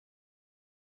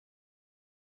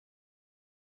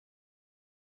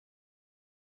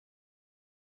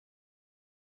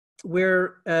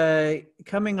we're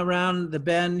coming around the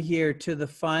bend here to the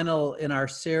final in our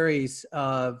series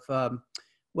of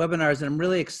webinars, and I'm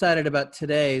really excited about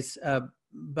today's.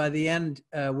 By the end,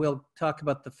 we'll talk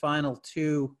about the final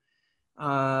two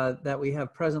that we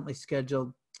have presently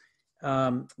scheduled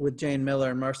with Jane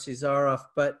Miller and Marcy Zaroff.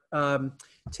 But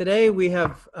today we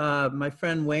have my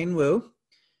friend Wayne Wu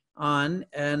on,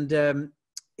 and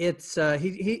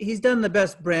he's done the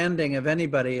best branding of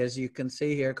anybody, as you can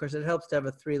see here. Of course, it helps to have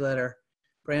a three-letter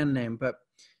brand name, but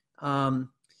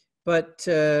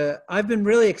I've been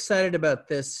really excited about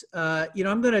this.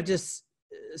 I'm going to just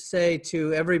say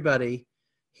to everybody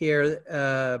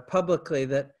here publicly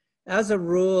that, as a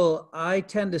rule, I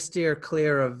tend to steer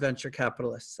clear of venture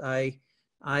capitalists. I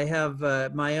have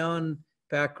my own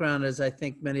background, as I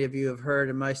think many of you have heard,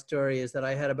 and my story is that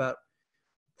I had about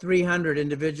 300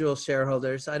 individual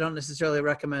shareholders. I don't necessarily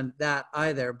recommend that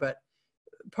either, but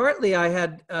partly I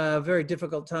had a very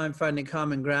difficult time finding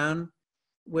common ground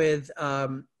with,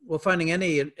 finding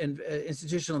any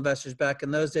institutional investors back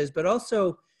in those days, but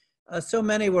also so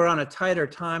many were on a tighter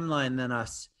timeline than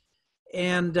us.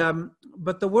 And,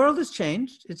 but the world has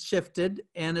changed, it's shifted,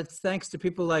 and it's thanks to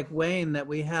people like Wayne that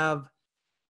we have,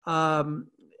 I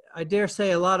dare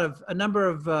say, a number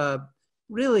of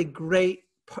really great,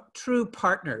 true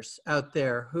partners out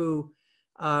there who,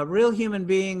 real human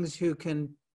beings who can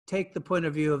take the point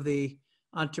of view of the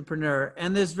entrepreneur.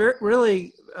 And there's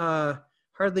really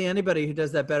hardly anybody who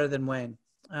does that better than Wayne.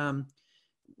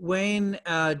 Wayne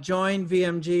joined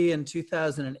VMG in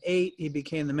 2008. He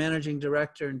became the managing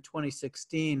director in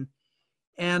 2016.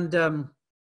 And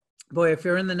boy, if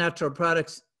you're in the natural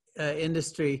products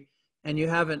industry and you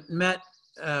haven't met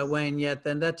Wayne yet,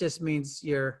 then that just means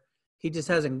he just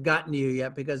hasn't gotten you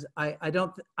yet, because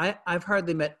I've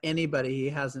hardly met anybody he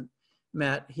hasn't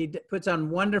met. He puts on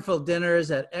wonderful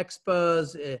dinners at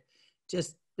expos,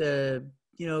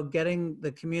 getting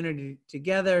the community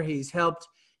together. He's helped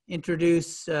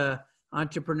introduce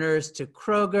entrepreneurs to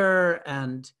Kroger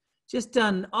and just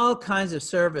done all kinds of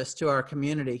service to our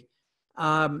community.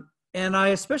 And I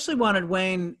especially wanted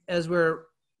Wayne, as we're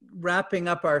wrapping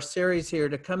up our series here,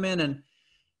 to come in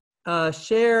and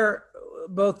share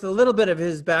both a little bit of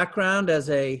his background as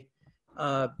a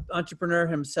entrepreneur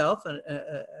himself, and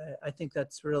I think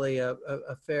that's really a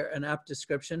fair and apt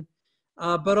description,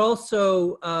 but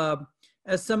also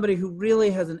as somebody who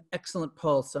really has an excellent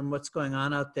pulse on what's going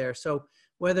on out there. So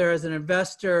whether as an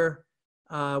investor,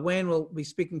 Wayne will be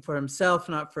speaking for himself,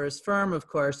 not for his firm, of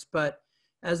course, but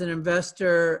as an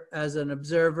investor, as an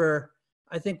observer,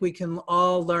 I think we can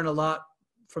all learn a lot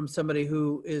from somebody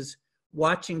who is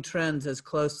watching trends as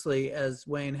closely as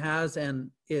Wayne has and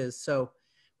is. So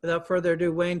without further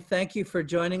ado, Wayne, thank you for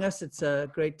joining us. It's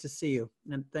great to see you,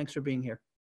 and thanks for being here.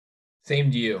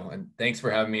 Same to you, and thanks for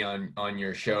having me on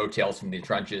your show, Tales from the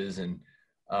Trenches. And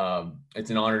it's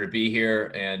an honor to be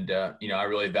here. And I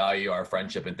really value our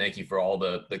friendship, and thank you for all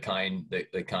the kind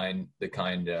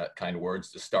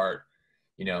words to start.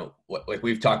 Like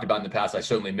we've talked about in the past, I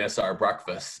certainly miss our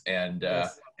breakfasts, and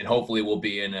Yes. And hopefully we'll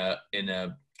be in a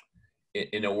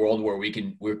world where we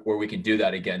can do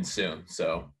that again soon.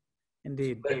 So,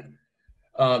 Indeed.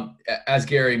 As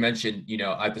Gary mentioned,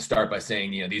 I have to start by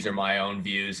saying, these are my own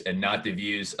views and not the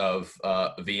views of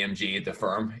VMG, the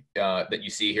firm that you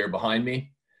see here behind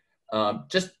me.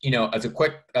 Just, as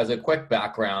a quick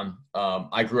background,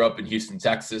 I grew up in Houston,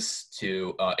 Texas,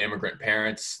 to immigrant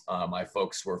parents. My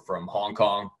folks were from Hong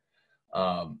Kong.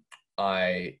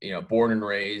 I, born and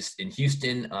raised in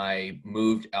Houston. I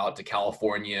moved out to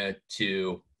California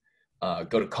to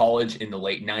go to college in the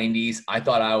late 90s. I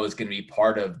thought I was going to be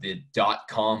part of the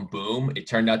 .com boom. It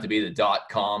turned out to be the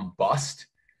 .com bust.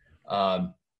 I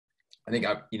think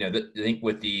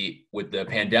with the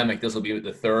pandemic, this will be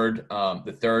the third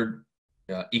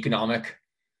economic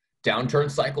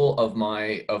downturn cycle of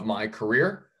my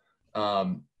career.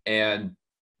 And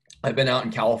I've been out in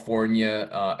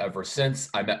California ever since.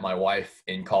 I met my wife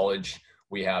in college.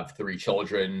 We have 3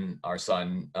 children, our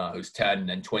son who's 10, and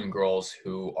then twin girls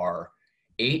who are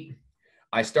 8.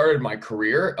 I started my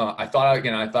career. I thought I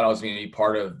was going to be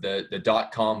part of the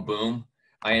 .com boom.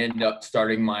 I ended up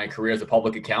starting my career as a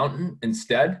public accountant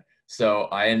instead. So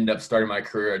I ended up starting my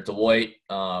career at Deloitte.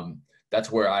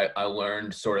 That's where I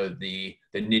learned sort of the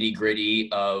nitty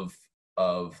gritty of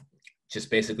just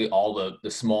basically all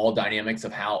the small dynamics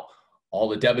of how all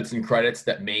the debits and credits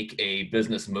that make a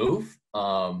business move,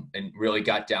 and really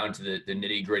got down to the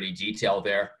nitty gritty detail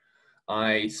there.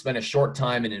 I spent a short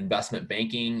time in investment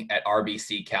banking at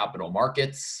RBC Capital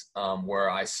Markets, where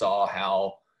I saw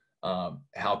how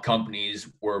companies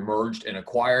were merged and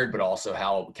acquired, but also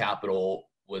how capital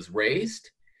was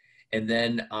raised. And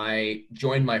then I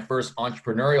joined my first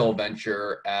entrepreneurial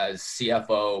venture as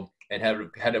CFO and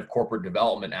head of corporate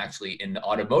development, actually in the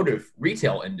automotive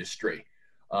retail industry.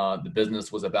 The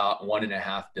business was about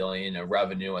 1.5 billion of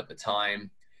revenue at the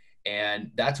time.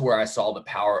 And that's where I saw the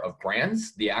power of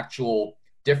brands. The actual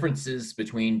differences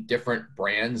between different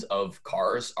brands of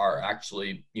cars are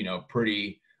actually,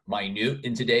 pretty minute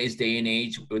in today's day and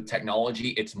age with technology.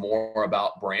 It's more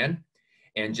about brand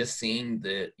and just seeing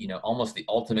the, almost the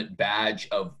ultimate badge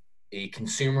of a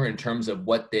consumer in terms of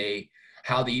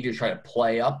how they either try to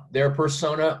play up their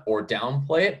persona or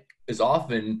downplay it is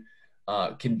often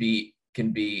can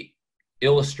be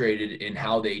illustrated in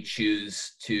how they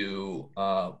choose to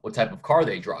what type of car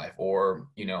they drive, or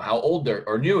how old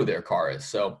or new their car is.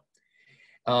 So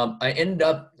I ended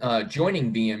up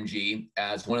joining BMG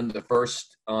as one of the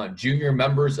first junior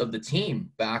members of the team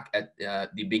back at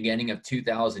the beginning of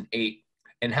 2008.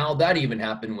 And how that even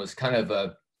happened was kind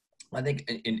of I think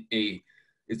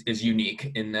is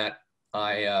unique in that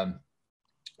I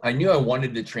knew I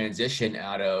wanted to transition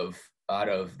out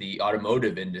of the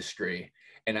automotive industry,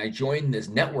 and I joined this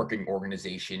networking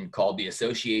organization called the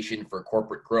Association for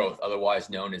Corporate Growth, otherwise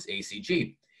known as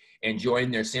ACG, and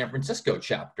joined their San Francisco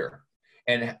chapter.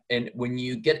 And when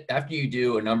after you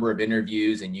do a number of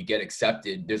interviews and you get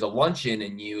accepted, there's a luncheon,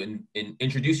 and you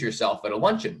introduce yourself at a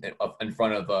luncheon in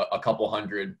front of a couple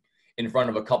hundred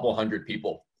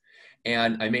people.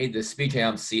 And I made this speech. Hey,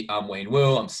 I'm Wayne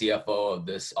Wu. I'm CFO of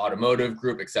this automotive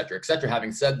group, et cetera, et cetera.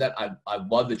 Having said that, I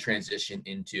love the transition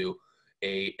into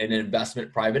an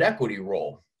investment private equity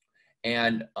role.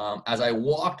 And as I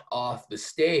walked off the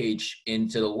stage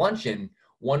into the luncheon,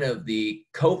 one of the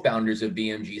co-founders of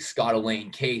BMG, Scott Elaine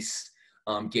Case,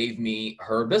 gave me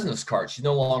her business card. She's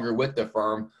no longer with the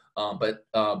firm,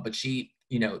 but she,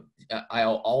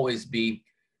 I'll always be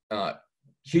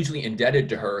hugely indebted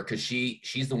to her, because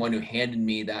she's the one who handed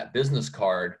me that business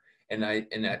card,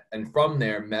 and from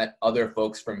there met other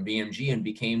folks from BMG and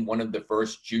became one of the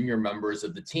first junior members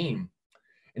of the team.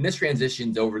 And this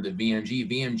transitions over to BMG.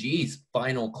 BMG's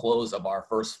final close of our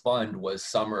first fund was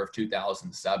summer of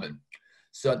 2007.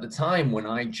 So at the time when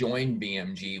I joined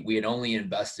BMG, we had only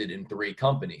invested in 3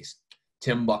 companies: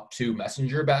 Timbuktu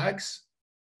messenger bags,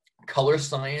 Color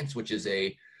Science, which is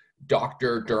a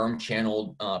Dr. Derm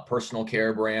channeled personal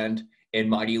care brand, and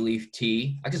Mighty Leaf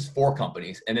Tea. I just 4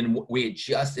 companies. And then we had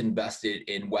just invested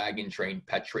in Wagon Train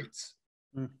pet treats.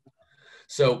 Mm.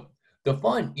 So the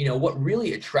fund, what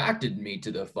really attracted me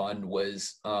to the fund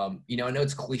was, I know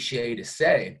it's cliche to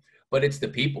say, but it's the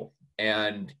people.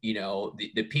 And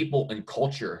the people and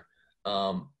culture,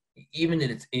 even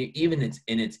in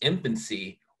its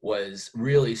infancy, was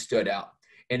really stood out.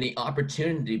 And the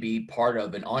opportunity to be part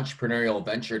of an entrepreneurial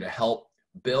venture to help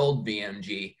build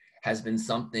BMG has been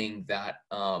something that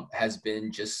has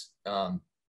been just something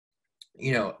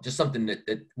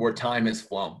that where time has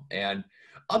flown. And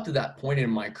up to that point in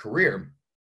my career,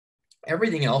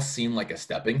 everything else seemed like a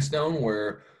stepping stone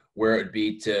where it'd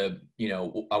be to,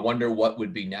 I wonder what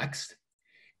would be next.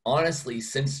 Honestly,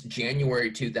 since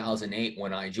January 2008,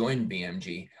 when I joined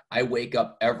BMG, I wake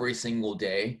up every single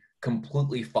day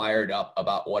completely fired up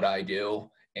about what I do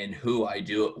and who I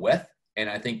do it with. And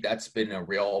I think that's been a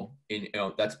real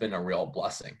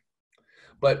blessing.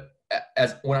 But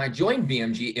when I joined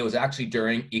BMG, it was actually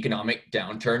during economic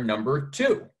downturn number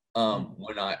 2,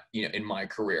 when I, in my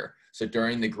career. So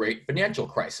during the great financial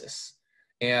crisis.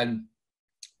 And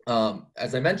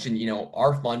as I mentioned,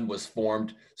 our fund was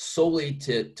formed solely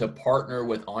to partner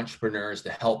with entrepreneurs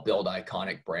to help build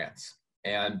iconic brands.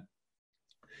 And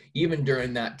even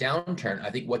during that downturn, I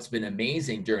think what's been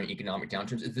amazing during economic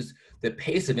downturns is the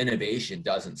pace of innovation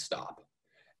doesn't stop.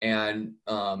 And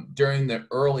during the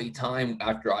early time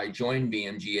after I joined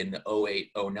BMG in the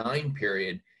 08-09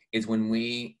 period is when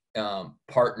we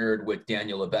partnered with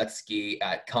Daniel Levetsky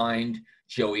at Kind,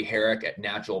 Joey Herrick at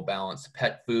Natural Balance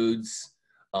Pet Foods,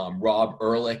 Rob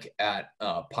Ehrlich at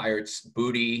Pirates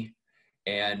Booty,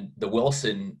 and the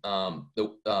Wilson,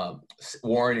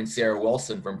 Warren and Sarah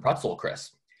Wilson from Pretzel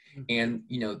Crisp. And,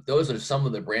 those are some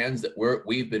of the brands that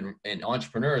we've been, and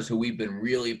entrepreneurs who we've been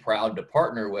really proud to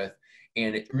partner with.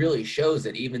 And it really shows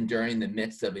that even during the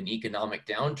midst of an economic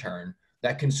downturn,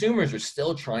 that consumers are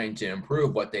still trying to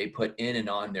improve what they put in and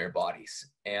on their bodies.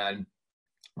 And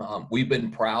we've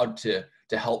been proud to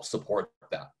help support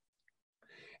that.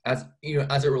 As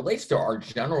it relates to our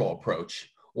general approach,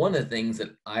 one of the things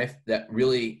that that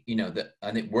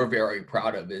I think we're very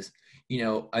proud of is,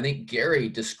 I think Gary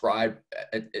described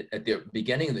at the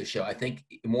beginning of the show, I think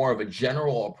more of a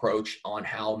general approach on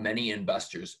how many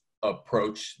investors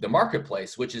approach the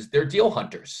marketplace, which is they're deal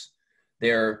hunters.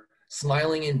 They're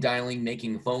smiling and dialing,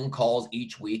 making phone calls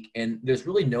each week. And there's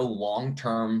really no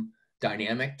long-term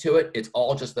dynamic to it. It's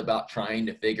all just about trying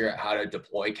to figure out how to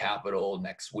deploy capital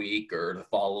next week or the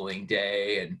following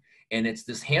day. And it's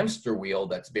this hamster wheel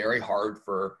that's very hard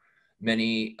for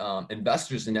many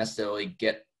investors to necessarily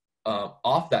get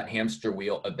off that hamster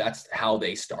wheel. That's how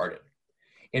they started.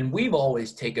 And we've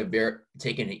always taken an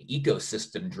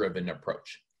ecosystem-driven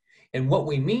approach. And what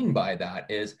we mean by that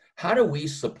is, how do we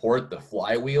support the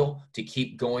flywheel to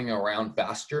keep going around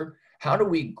faster? How do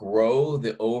we grow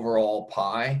the overall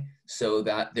pie so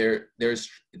that there's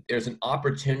an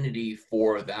opportunity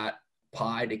for that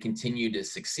pie to continue to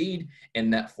succeed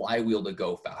and that flywheel to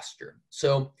go faster?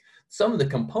 So some of the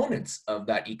components of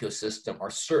that ecosystem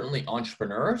are certainly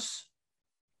entrepreneurs,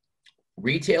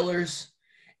 retailers,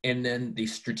 and then the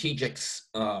strategics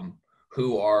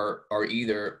who are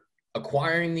either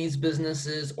acquiring these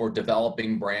businesses or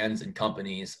developing brands and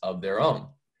companies of their own.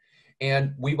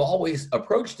 And we've always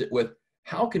approached it with,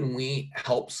 how can we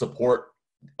help support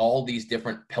all these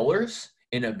different pillars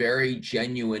in a very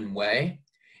genuine way,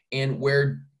 and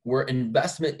where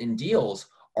investment in deals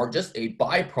are just a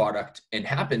byproduct and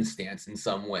happenstance in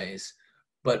some ways.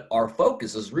 But our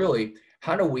focus is really,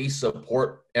 how do we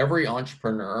support every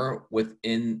entrepreneur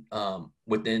within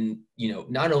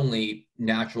not only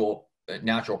natural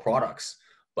products,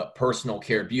 but personal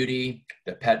care, beauty,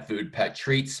 the pet food, pet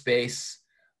treat space,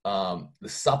 the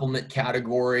supplement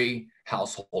category,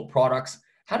 household products.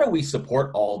 How do we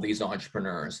support all these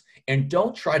entrepreneurs? And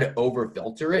don't try to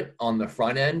over-filter it on the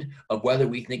front end of whether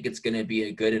we think it's going to be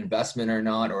a good investment or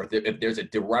not, or if there's a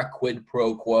direct quid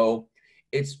pro quo.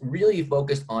 It's really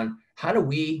focused on, how do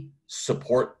we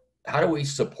support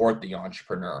the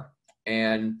entrepreneur,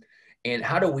 and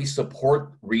how do we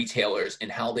support retailers in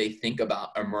how they think about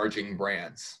emerging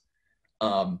brands,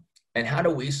 and how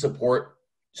do we support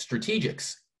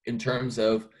strategics in terms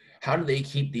of, how do they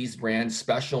keep these brands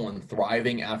special and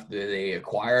thriving after they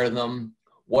acquire them?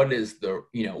 What's the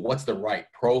right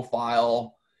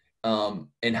profile?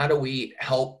 And how do we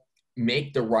help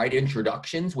make the right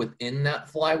introductions within that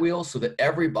flywheel so that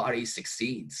everybody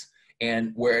succeeds,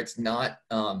 and where it's not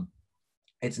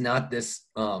this,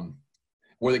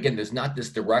 where again, there's not this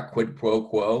direct quid pro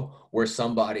quo where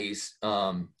somebody's,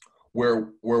 where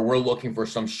we're looking for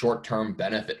some short-term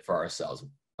benefit for ourselves.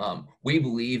 We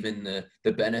believe in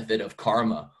the benefit of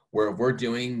karma, where if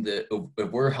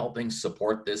we're helping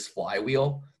support this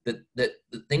flywheel, that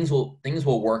things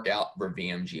will work out for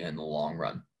VMG in the long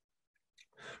run.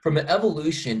 From an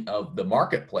evolution of the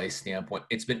marketplace standpoint,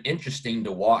 it's been interesting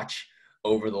to watch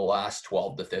over the last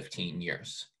 12 to 15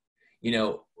 years.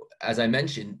 As I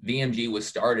mentioned, VMG was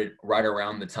started right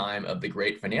around the time of the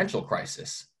great financial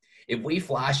crisis. If we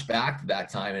flash back to that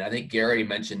time, and I think Gary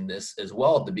mentioned this as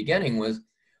well at the beginning,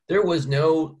 there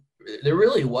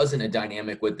really wasn't a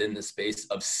dynamic within the space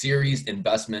of series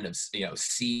investment of,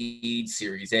 seed,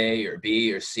 series A or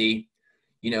B or C.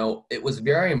 It was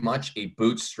very much a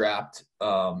bootstrapped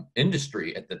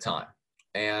industry at the time.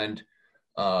 And,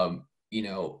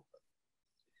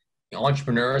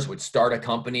 entrepreneurs would start a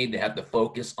company. They have to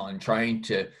focus on trying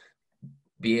to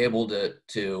be able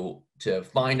to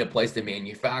find a place to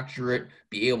manufacture it,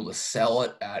 be able to sell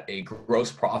it at a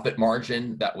gross profit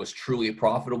margin that was truly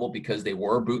profitable because they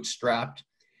were bootstrapped.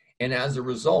 And as a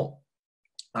result,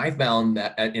 I found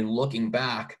that in looking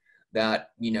back,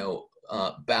 that,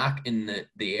 back in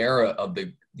the era of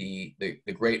the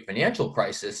great financial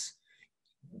crisis,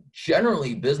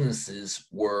 generally businesses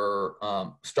were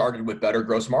started with better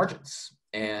gross margins,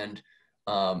 and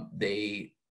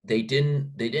they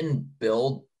didn't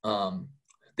build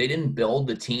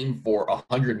the team for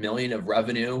 100 million of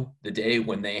revenue the day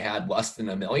when they had less than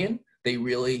 $1 million. They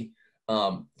really,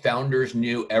 founders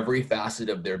knew every facet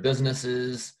of their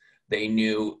businesses. They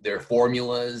knew their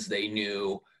formulas. They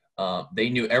knew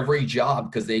every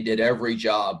job, because they did every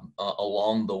job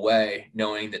along the way,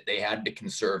 knowing that they had to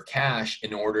conserve cash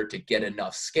in order to get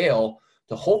enough scale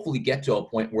to hopefully get to a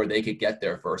point where they could get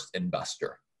their first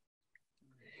investor.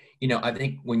 I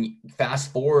think when you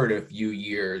fast forward a few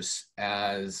years,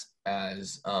 as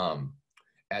the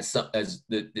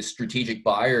strategic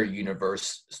buyer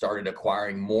universe started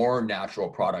acquiring more natural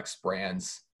products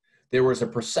brands, there was a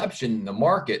perception in the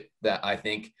market that I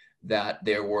think that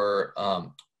there were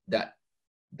that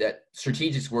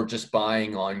strategics were just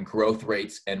buying on growth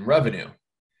rates and revenue.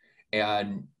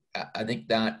 And I think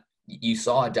that you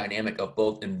saw a dynamic of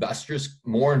both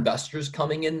more investors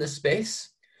coming in this space,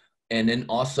 and then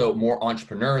also more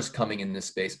entrepreneurs coming in this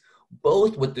space,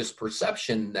 both with this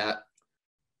perception that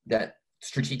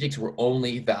strategics were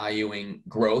only valuing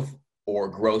growth or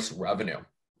gross revenue.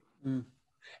 Mm.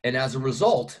 And as a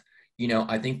result,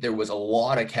 I think there was a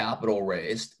lot of capital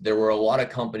raised. There were a lot of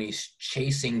companies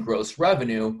chasing gross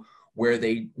revenue where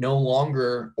they no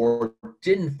longer or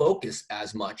didn't focus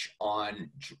as much on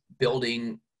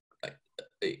building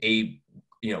a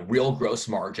real gross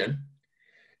margin.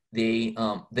 They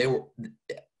were,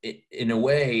 in a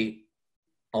way,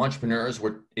 entrepreneurs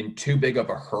were in too big of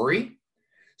a hurry,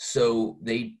 so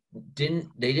they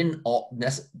didn't all,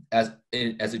 as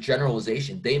a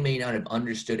generalization, they may not have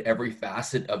understood every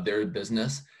facet of their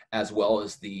business as well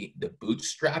as the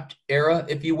bootstrapped era,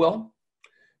 if you will.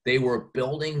 They were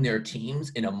building their teams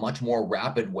in a much more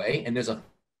rapid way, and there's a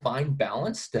fine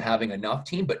balance to having enough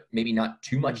team, but maybe not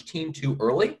too much team too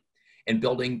early, and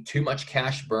building too much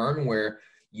cash burn where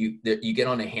you get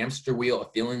on a hamster wheel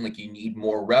of feeling like you need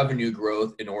more revenue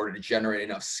growth in order to generate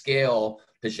enough scale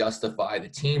to justify the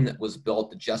team that was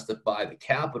built, to justify the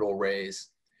capital raise.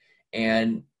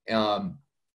 And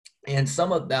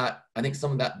some of that, I think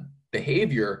some of that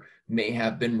behavior may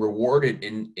have been rewarded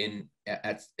in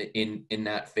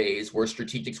that phase where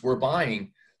strategics were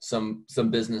buying some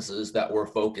businesses that were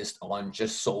focused on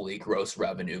just solely gross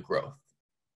revenue growth.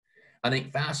 I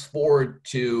think fast forward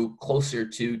to closer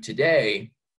to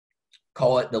today,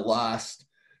 call it the last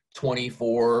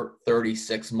 24,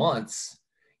 36 months,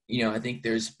 I think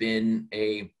there's been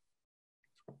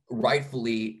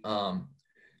rightfully,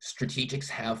 strategics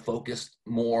have focused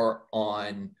more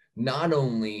on not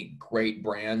only great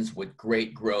brands with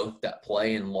great growth that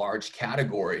play in large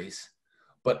categories,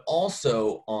 but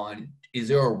also on, is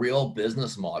there a real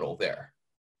business model there?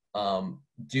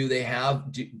 Do they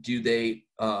have the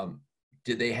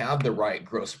right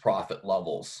gross profit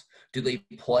levels? Do they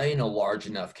play in a large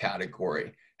enough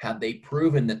category? Have they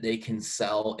proven that they can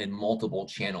sell in multiple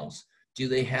channels? Do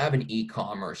they have an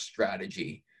e-commerce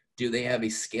strategy? Do they have a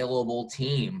scalable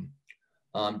team?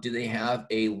 Do they have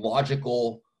a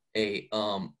logical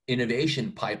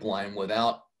innovation pipeline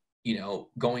without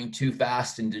going too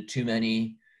fast into too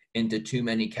many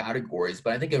categories?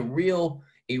 But I think a real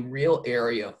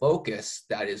area of focus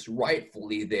that is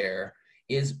rightfully there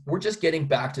is we're just getting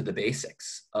back to the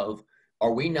basics of,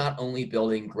 are we not only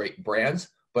building great brands,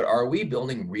 but are we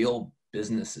building real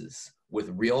businesses with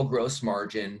real gross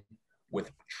margin,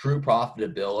 with true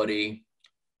profitability,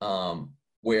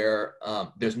 where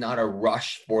there's not a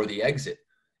rush for the exit?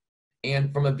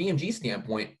 And from a VMG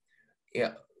standpoint,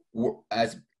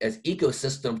 as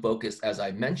ecosystem focused, as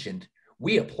I mentioned,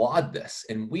 we applaud this,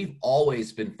 and we've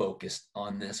always been focused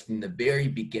on this from the very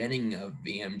beginning of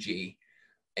VMG.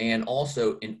 And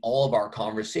also in all of our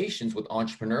conversations with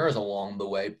entrepreneurs along the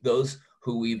way, those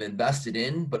who we've invested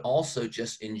in, but also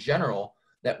just in general,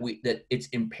 that it's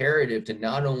imperative to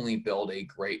not only build a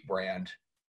great brand,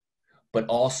 but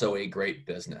also a great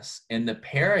business. And the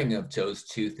pairing of those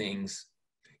two things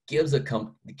gives a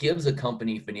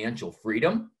company financial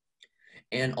freedom,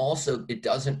 and also it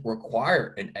doesn't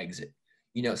require an exit.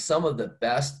 Some of the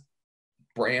best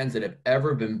brands that have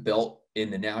ever been built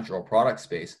in the natural product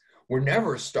space were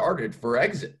never started for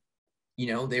exit.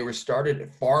 They were started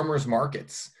at farmers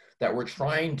markets that were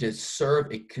trying to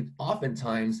serve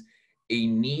oftentimes a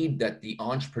need that the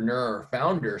entrepreneur or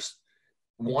founders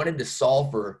wanted to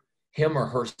solve for him or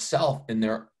herself in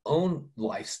their own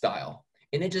lifestyle.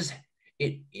 And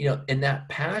and that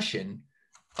passion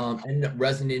ended up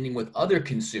resonating with other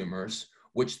consumers,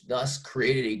 which thus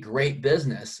created a great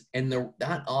business. And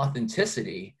that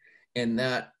authenticity and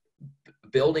that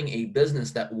building a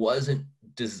business that wasn't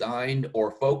designed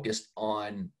or focused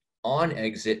on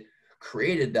exit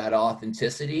created that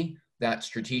authenticity that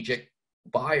strategic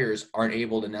buyers aren't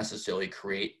able to necessarily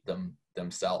create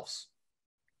themselves.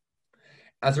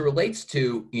 As it relates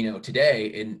to today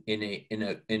in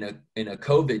a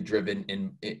COVID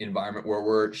driven environment where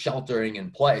we're sheltering in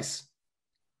place,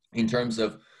 in terms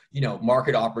of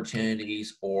market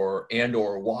opportunities or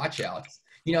watch outs,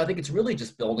 I think it's really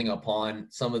just building upon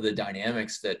some of the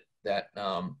dynamics that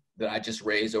I just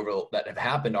raised that have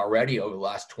happened already over the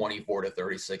last 24 to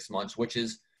 36 months, which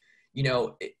is,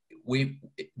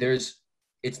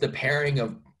 it's the pairing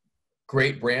of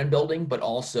great brand building, but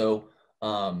also,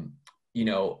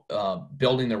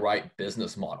 building the right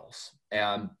business models.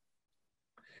 And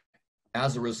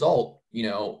as a result,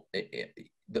 the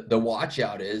watch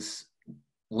out is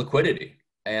liquidity,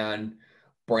 and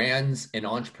brands and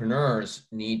entrepreneurs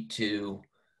need to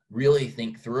really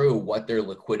think through what their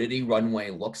liquidity runway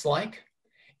looks like.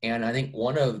 And I think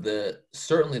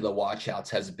certainly the watch outs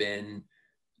has been,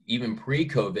 even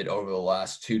pre-COVID over the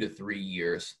last 2 to 3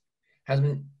 years, has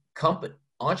been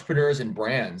entrepreneurs and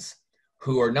brands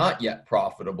who are not yet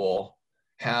profitable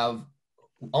have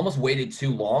almost waited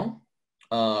too long,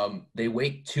 they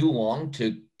wait too long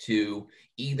to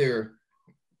either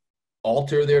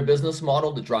alter their business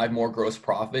model to drive more gross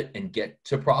profit and get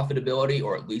to profitability,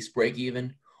 or at least break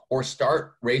even, or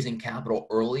start raising capital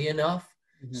early enough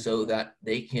so that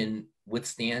they can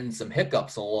withstand some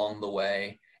hiccups along the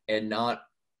way and not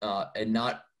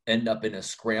end up in a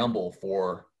scramble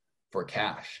for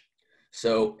cash.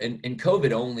 So, and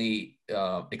COVID only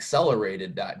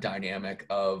accelerated that dynamic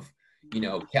of,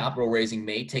 capital raising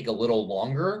may take a little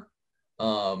longer.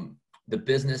 The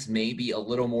business may be a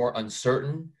little more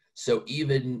uncertain. So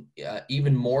even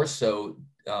more so,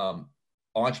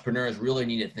 entrepreneurs really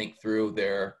need to think through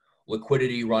their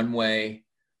liquidity runway,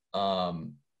 and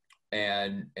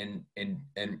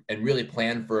really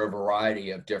plan for a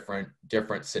variety of different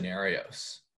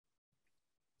scenarios.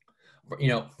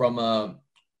 From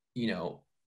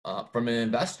an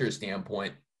investor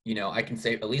standpoint, I can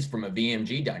say, at least from a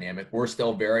VMG dynamic, we're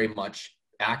still very much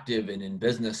active and in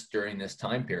business during this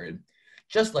time period,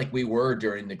 just like we were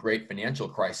during the great financial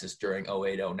crisis during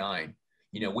 08, 09.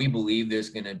 We believe there's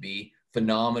going to be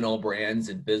phenomenal brands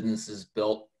and businesses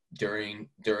built during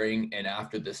and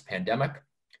after this pandemic.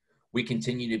 We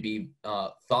continue to be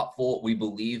thoughtful. We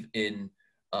believe in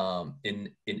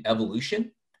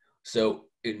evolution. So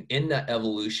in that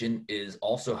evolution is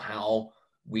also how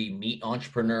we meet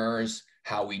entrepreneurs,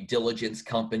 how we diligence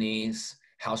companies,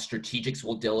 how strategics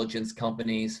will diligence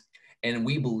companies. And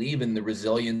we believe in the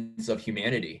resilience of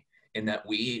humanity, in that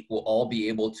we will all be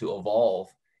able to evolve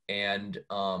and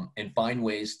find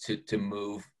ways to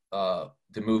move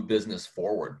business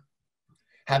forward.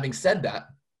 Having said that,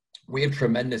 we have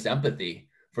tremendous empathy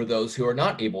for those who are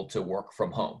not able to work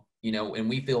from home, and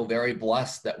we feel very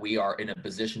blessed that we are in a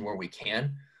position where we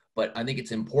can. But I think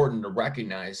it's important to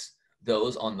recognize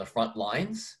those on the front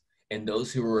lines and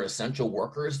those who are essential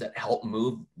workers that help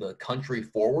move the country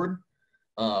forward.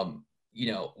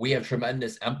 We have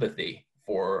tremendous empathy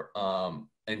for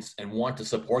and want to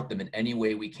support them in any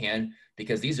way we can,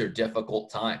 because these are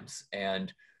difficult times.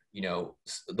 And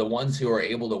the ones who are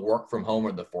able to work from home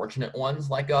are the fortunate ones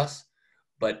like us.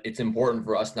 But it's important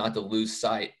for us not to lose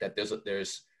sight that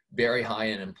there's very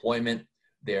high unemployment.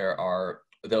 There are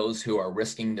those who are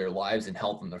risking their lives and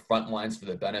health on the front lines for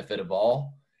the benefit of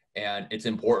all. And it's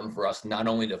important for us not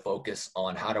only to focus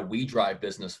on how do we drive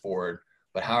business forward,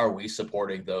 but how are we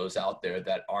supporting those out there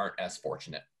that aren't as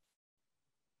fortunate.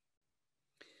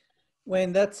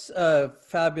 Wayne, that's a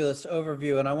fabulous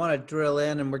overview, and I want to drill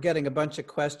in, and we're getting a bunch of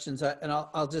questions, and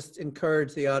I'll just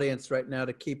encourage the audience right now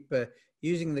to keep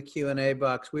using the Q&A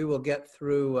box. We will get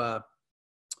through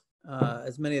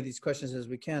as many of these questions as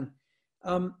we can.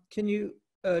 Can you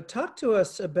talk to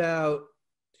us about,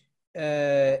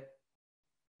 I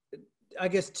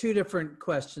guess, two different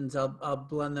questions. I'll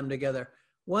blend them together.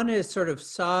 One is sort of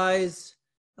size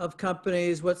of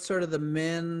companies. What's sort of the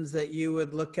mins that you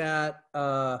would look at?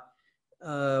 What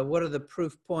are the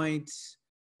proof points?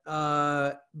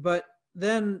 But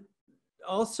then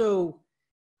also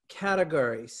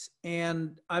categories.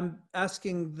 And I'm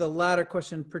asking the latter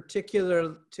question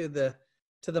particular to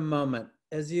the moment.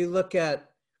 As you look at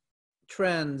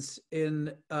trends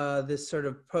in this sort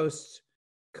of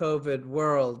post-COVID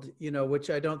world, which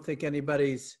I don't think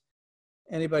anybody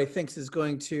thinks is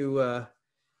going to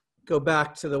go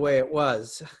back to the way it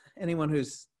was. Anyone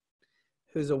who's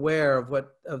aware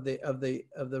of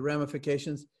the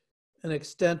ramifications and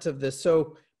extent of this.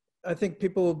 So I think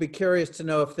people will be curious to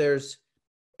know if there's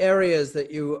areas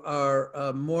that you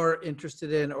are more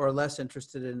interested in or less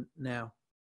interested in now.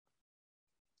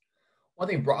 Well,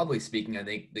 I think broadly speaking, I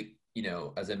think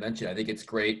as I mentioned, I think it's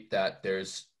great that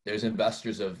there's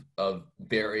investors of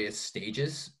various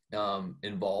stages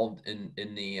involved in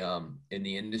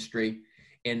the industry,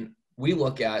 and we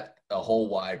look at a whole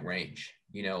wide range.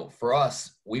 For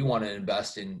us, we want to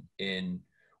invest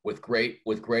with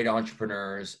great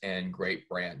entrepreneurs and great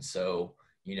brands. So,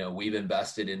 we've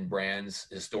invested in brands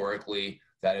historically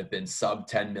that have been sub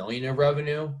 10 million of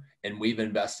revenue, and we've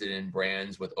invested in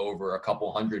brands with over a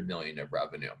couple $100 million of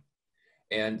revenue.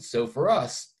 And so for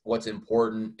us, what's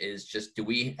important is just, do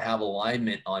we have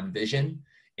alignment on vision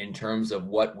in terms of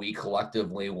what we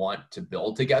collectively want to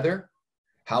build together?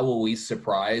 How will we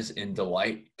surprise and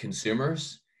delight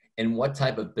consumers? And what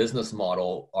type of business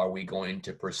model are we going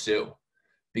to pursue?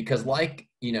 Because like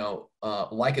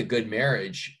a good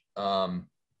marriage,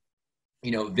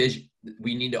 vision,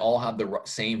 we need to all have the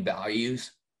same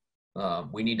values.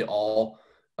 We need to all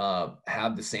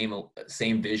have the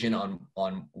same vision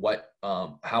on what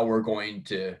how we're going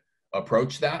to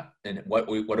approach that, and what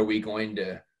are we going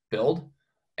to build.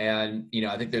 And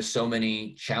I think there's so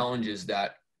many challenges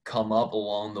that come up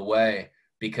along the way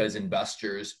because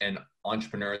investors and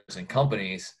entrepreneurs and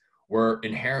companies were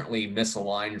inherently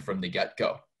misaligned from the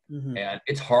get-go. Mm-hmm. And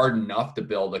it's hard enough to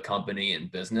build a company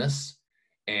and business.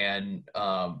 And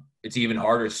it's even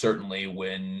harder, certainly,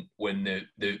 when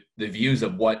the views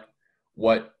of what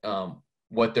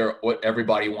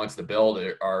everybody wants to build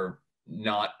are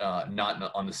not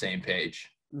on the same page.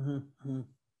 Mm-hmm.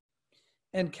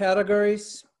 And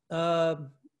categories,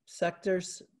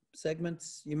 sectors,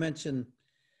 segments. You mentioned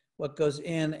what goes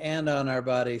in and on our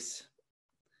bodies.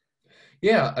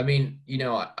 Yeah, I mean,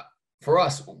 for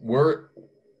us, we're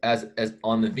as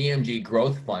on the VMG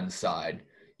Growth Fund side,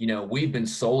 we've been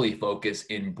solely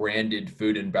focused in branded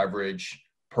food and beverage,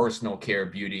 personal care,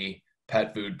 beauty,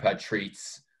 pet food, pet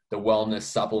treats, the wellness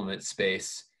supplement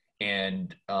space,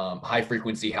 and high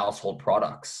frequency household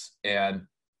products. And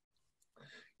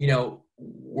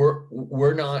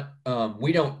we're not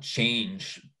we don't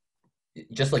change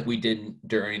just like we did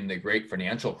during the great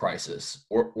financial crisis.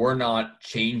 We're not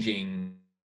changing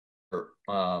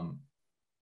our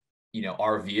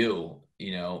view.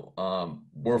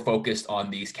 We're focused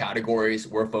on these categories.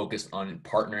 We're focused on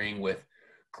partnering with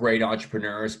great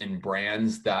entrepreneurs and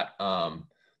brands that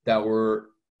were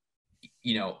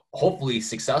hopefully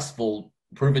successful,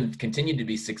 continue to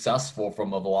be successful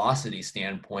from a velocity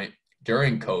standpoint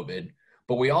during COVID.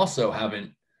 But we also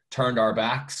haven't turned our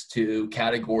backs to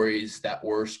categories that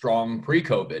were strong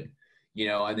pre-COVID.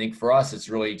 I think for us, it's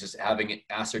really just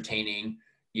ascertaining,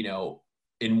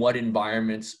 in what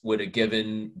environments would a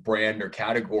given brand or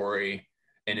category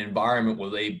and environment will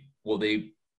they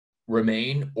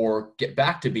remain or get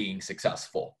back to being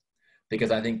successful?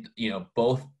 Because I think,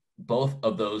 both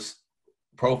of those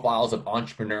profiles of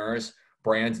entrepreneurs,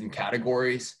 brands, and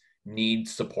categories need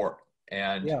support.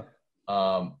 And yeah.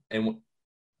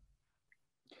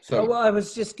 So, well, I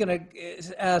was just going to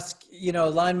ask,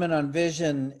 alignment on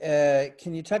vision.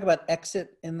 Can you talk about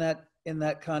exit in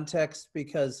that context?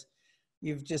 Because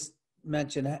you've just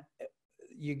mentioned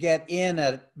you get in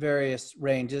at various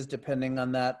ranges depending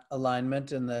on that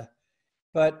alignment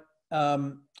but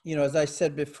as I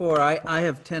said before, I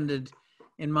have tended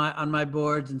on my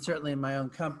boards and certainly in my own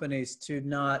companies to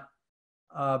not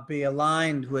be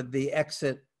aligned with the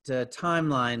exit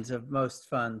timelines of most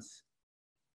funds.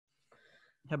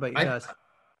 How about you guys?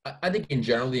 I think in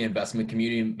general, the investment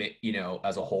community,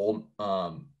 as a whole,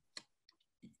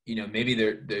 maybe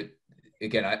they're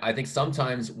again, I think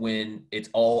sometimes when it's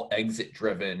all exit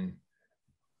driven,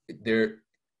 you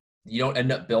don't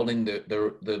end up building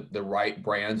the right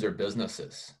brands or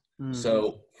businesses. Mm-hmm.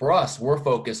 So for us, we're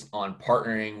focused on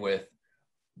partnering with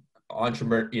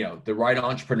the right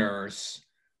entrepreneurs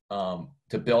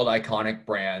to build iconic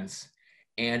brands,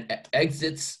 and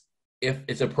exits, if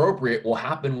it's appropriate, will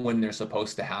happen when they're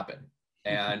supposed to happen.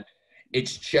 And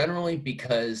it's generally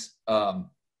because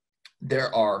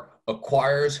there are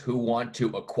acquirers who want to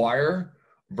acquire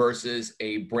versus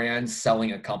a brand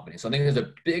selling a company. So I think there's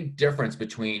a big difference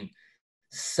between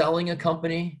selling a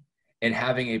company and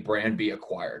having a brand be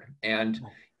acquired. And,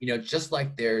 just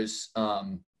like there's,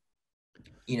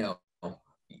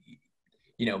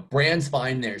 brands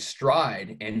find their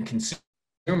stride and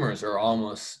consumers are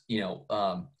almost, they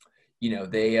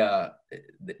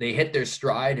hit their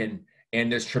stride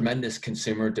and there's tremendous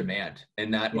consumer demand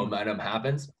and that momentum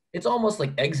happens. It's almost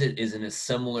like exit is in a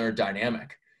similar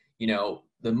dynamic.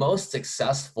 The most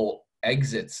successful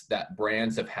exits that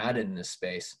brands have had in this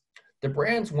space, the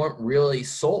brands weren't really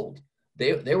sold.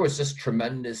 There was just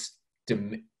tremendous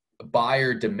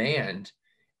buyer demand.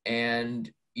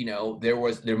 And, in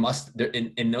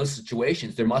those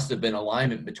situations, there must have been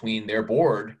alignment between their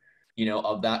board,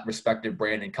 of that respective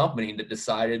brand and company that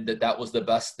decided that was the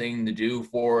best thing to do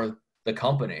for the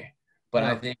company. But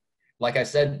I think, like I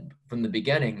said from the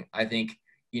beginning, I think,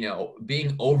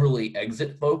 being overly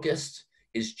exit focused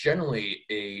is generally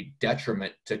a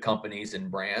detriment to companies and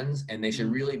brands, and they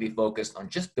should really be focused on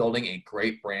just building a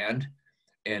great brand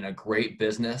and a great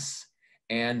business,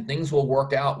 and things will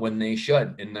work out when they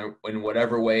should in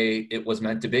whatever way it was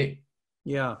meant to be.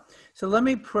 Yeah. So let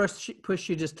me push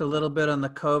you just a little bit on the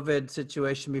COVID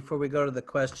situation before we go to the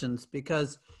questions,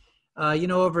 because,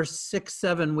 over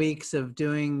 6-7 weeks of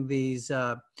doing these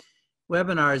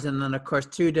webinars, and then of course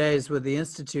 2 days with the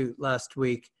Institute last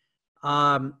week,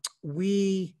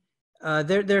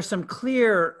 there's some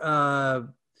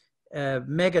clear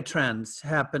mega trends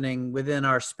happening within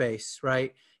our space,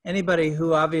 right? Anybody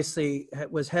who obviously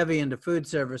was heavy into food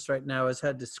service right now has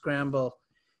had to scramble.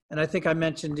 And I think I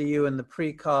mentioned to you in the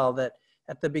pre-call that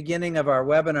at the beginning of our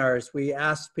webinars, we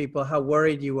asked people how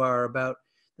worried you are about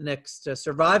the next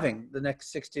surviving the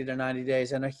next 60 to 90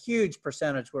 days. And a huge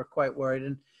percentage were quite worried.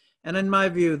 And in my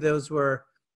view, those were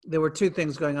there were two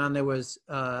things going on. There was,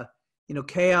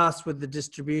 chaos with the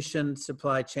distribution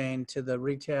supply chain to the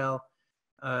retail,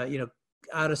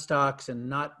 out of stocks and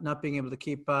not being able to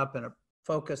keep up, and a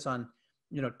focus on,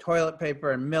 toilet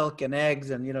paper and milk and eggs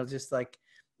and, just like,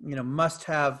 must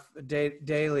have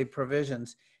daily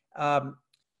provisions.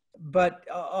 But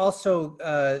also,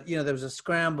 there was a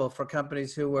scramble for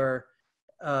companies who were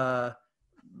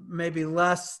maybe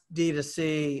less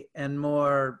D2C and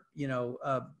more,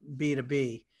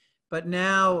 B2B. But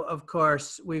now, of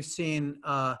course, we've seen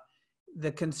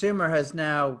the consumer has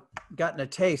now gotten a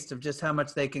taste of just how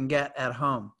much they can get at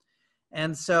home.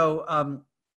 And so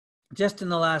just in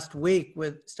the last week,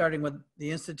 starting with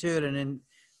the Institute and in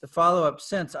the follow-up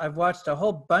since, I've watched a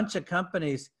whole bunch of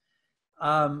companies,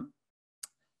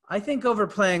 I think,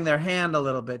 overplaying their hand a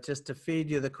little bit, just to feed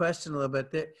you the question a little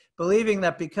bit. They're believing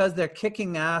that because they're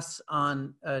kicking ass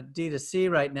on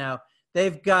D2C right now,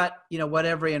 they've got, what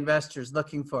every investor is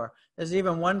looking for. There's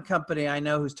even one company I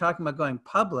know who's talking about going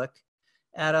public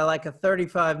at like a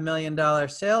 $35 million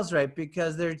sales rate,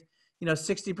 because they're,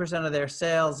 60% of their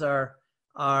sales are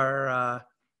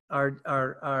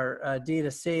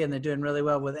D2C, and they're doing really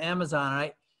well with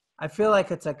Amazon. I feel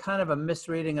like it's a kind of a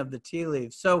misreading of the tea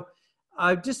leaves. So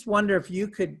I just wonder if you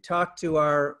could talk to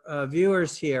our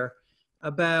viewers here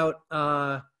about,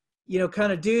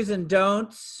 kind of do's and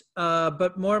don'ts,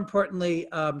 but more importantly,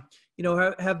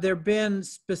 have there been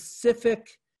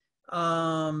specific,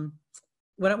 when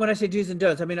I say do's and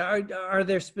don'ts, I mean, are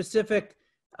there specific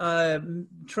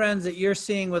trends that you're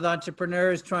seeing with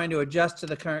entrepreneurs trying to adjust to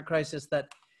the current crisis that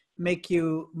make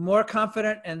you more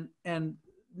confident, and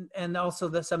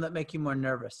also some that make you more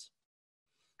nervous?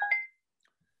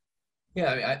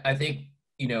 Yeah, I mean, I think,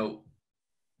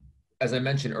 as I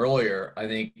mentioned earlier, I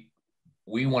think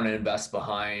we want to invest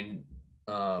behind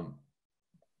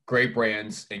great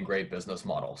brands and great business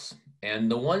models. And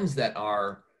the ones that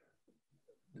are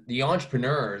the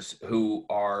entrepreneurs who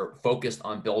are focused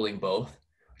on building both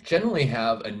generally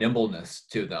have a nimbleness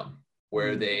to them,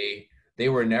 where they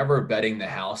were never betting the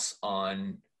house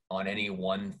on any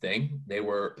one thing. They've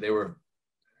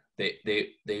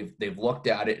looked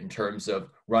at it in terms of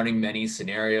running many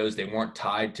scenarios. They weren't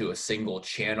tied to a single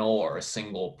channel or a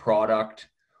single product,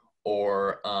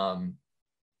 or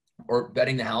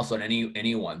betting the house on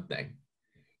any one thing.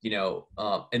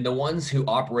 And the ones who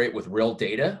operate with real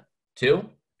data too,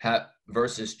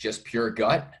 versus just pure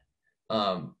gut,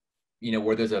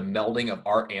 where there's a melding of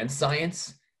art and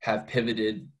science, have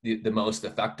pivoted the most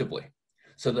effectively.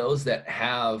 So those that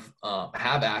have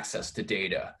access to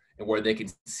data, and where they can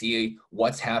see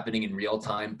what's happening in real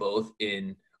time, both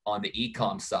on the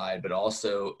e-com side, but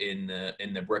also in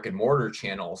the brick and mortar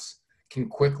channels, can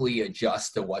quickly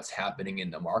adjust to what's happening in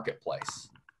the marketplace.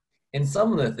 And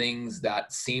some of the things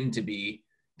that seem to be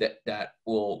that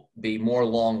will be more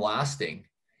long lasting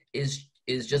is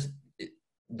just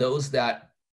those that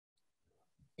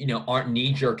aren't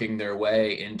knee jerking their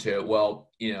way into, well,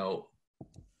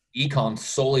 e-com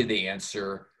solely the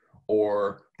answer,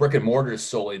 or brick and mortar is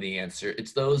solely the answer.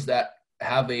 It's those that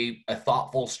have a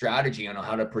thoughtful strategy on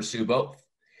how to pursue both,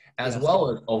 as well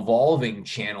as evolving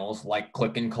channels like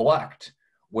click and collect,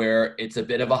 where it's a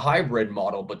bit of a hybrid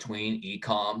model between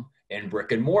e-com and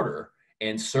brick and mortar.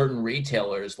 And certain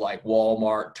retailers like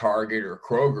Walmart, Target, or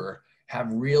Kroger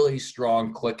have really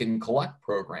strong click and collect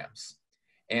programs.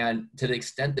 And to the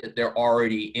extent that they're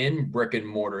already in brick and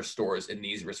mortar stores in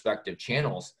these respective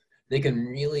channels, they can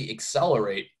really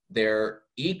accelerate their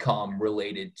e-com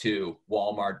related to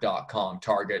Walmart.com,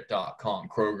 Target.com,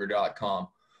 Kroger.com,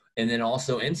 and then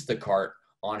also Instacart,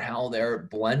 on how they're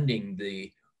blending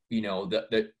a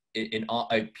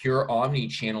pure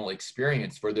omni-channel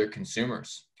experience for their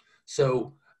consumers.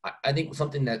 So I think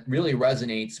something that really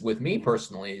resonates with me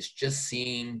personally is just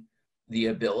seeing the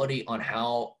ability on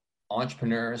how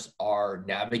entrepreneurs are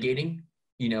navigating,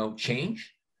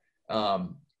 change,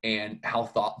 and how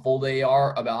thoughtful they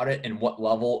are about it, and what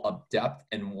level of depth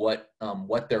and what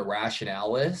their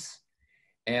rationale is,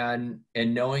 and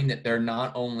knowing that they're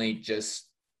not only just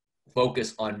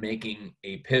focused on making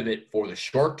a pivot for the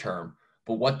short term,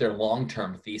 but what their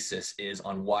long-term thesis is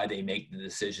on why they make the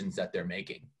decisions that they're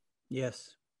making.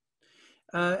 Yes.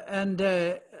 We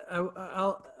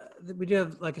do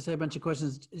have, like I say, a bunch of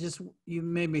questions. Just, you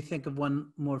made me think of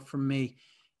one more from me.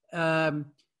 The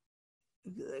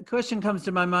question comes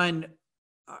to my mind.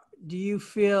 Do you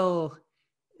feel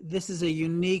this is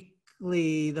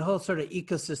the whole sort of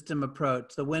ecosystem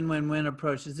approach, the win-win-win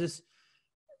approach, is this,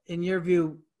 in your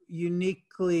view,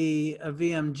 uniquely a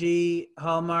VMG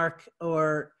hallmark,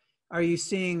 or are you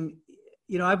seeing,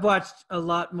 I've watched a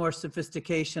lot more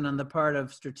sophistication on the part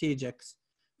of strategics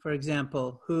for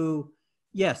example, who,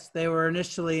 yes, they were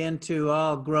initially into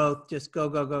all growth, just go,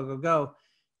 go, go, go, go.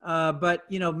 But,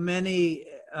 you know, many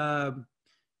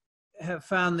have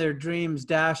found their dreams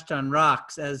dashed on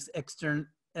rocks as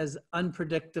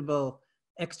unpredictable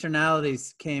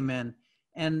externalities came in.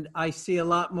 And I see a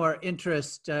lot more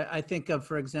interest. I think of,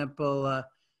 for example,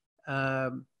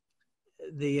 the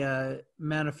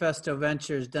Manifesto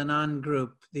Ventures Danone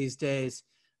Group these days,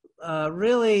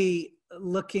 really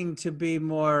looking to be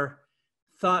more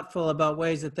thoughtful about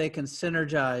ways that they can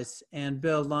synergize and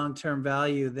build long-term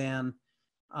value than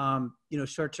you know,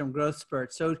 short-term growth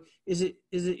spurts. So is it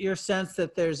your sense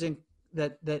that there's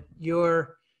that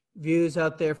your views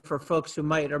out there for folks who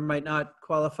might or might not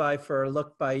qualify for a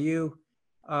look by you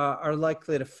are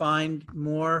likely to find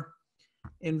more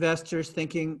investors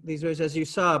thinking these ways? As you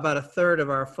saw, about a third of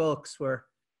our folks were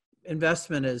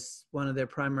investment is one of their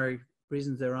primary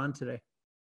reasons they're on today.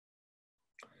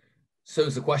 So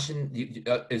is the question,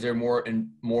 is there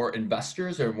more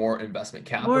investors or more investment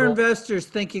capital? More investors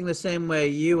thinking the same way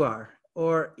you are,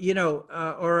 or, you know,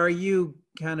 or are you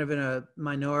kind of in a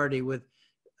minority with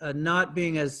not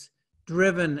being as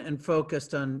driven and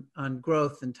focused on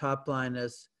growth and top line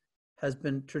as has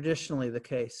been traditionally the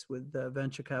case with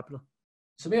venture capital?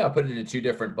 So maybe I'll put it into two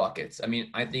different buckets. I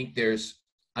mean, I think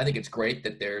it's great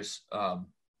that there's,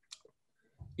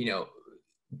 you know,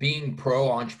 being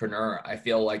pro entrepreneur. I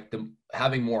feel like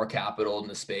having more capital in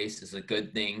the space is a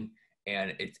good thing.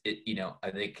 And you know,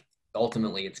 I think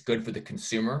ultimately it's good for the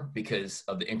consumer because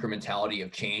of the incrementality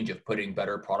of change of putting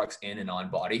better products in and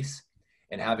on bodies,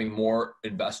 and having more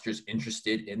investors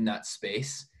interested in that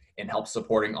space and help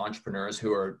supporting entrepreneurs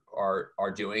who are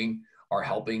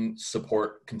helping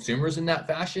support consumers in that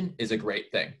fashion is a great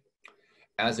thing.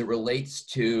 As it relates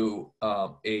to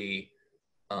a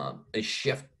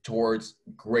shift towards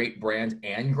great brands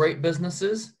and great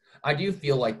businesses, I do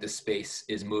feel like the space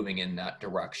is moving in that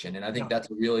direction, and I think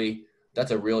that's a really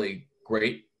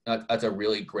great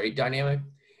dynamic.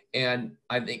 And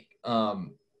I think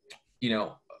you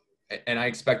know, and I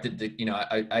expect it to, you know,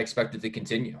 I expect it to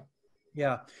continue.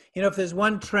 Yeah, you know, if there's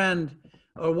one trend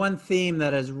or one theme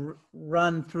that has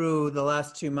run through the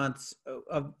last 2 months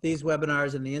of these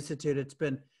webinars in the Institute, it's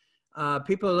been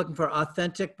people are looking for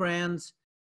authentic brands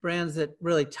that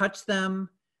really touch them,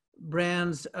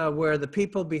 brands where the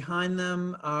people behind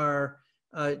them are,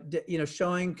 you know,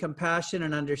 showing compassion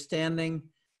and understanding.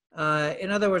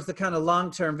 In other words, the kind of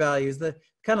long-term values, the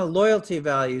kind of loyalty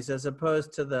values, as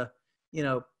opposed to the, you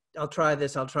know, I'll try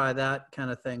this, I'll try that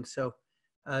kind of thing. So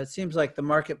it seems like the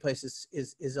marketplace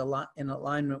is a lot in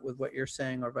alignment with what you're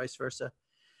saying, or vice versa.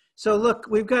 So look,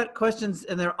 we've got questions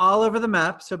and they're all over the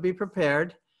map, so be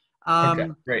prepared. Okay,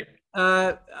 great.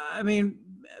 I mean,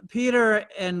 Peter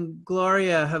and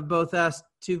Gloria have both asked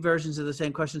two versions of the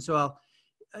same question. So I'll,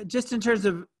 just in terms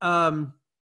of,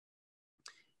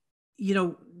 you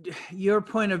know, your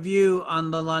point of view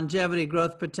on the longevity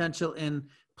growth potential in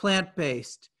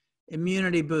plant-based,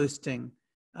 immunity boosting,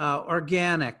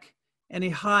 organic, any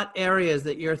hot areas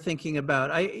that you're thinking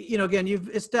about? You know, again, you've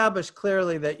established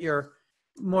clearly that you're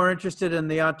more interested in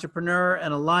the entrepreneur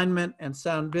and alignment and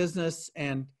sound business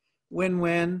and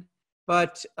win-win,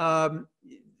 but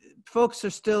folks are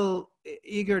still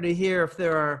eager to hear if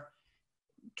there are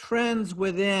trends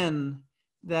within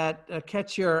that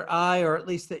catch your eye, or at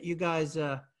least that you guys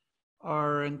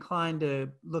are inclined to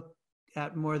look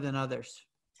at more than others.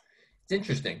 It's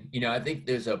interesting. You know, I think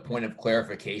there's a point of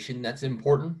clarification that's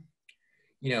important.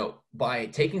 You know, by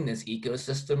taking this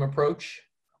ecosystem approach,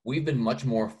 we've been much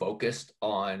more focused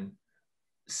on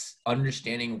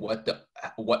understanding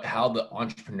how the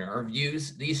entrepreneur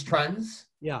views these trends,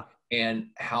 yeah, and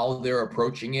how they're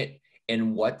approaching it,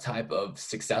 and what type of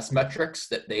success metrics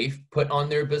that they've put on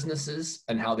their businesses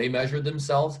and how they measure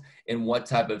themselves and what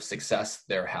type of success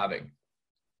they're having.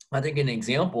 I think an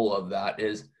example of that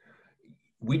is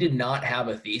we did not have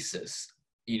a thesis,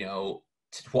 you know,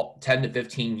 10 to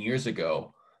 15 years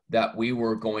ago that we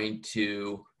were going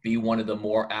to be one of the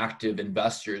more active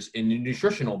investors in the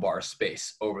nutritional bar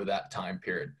space over that time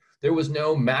period. There was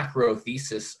no macro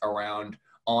thesis around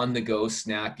on-the-go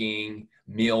snacking,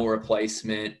 meal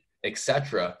replacement,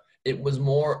 etc. It was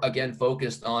more, again,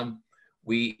 focused on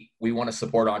we want to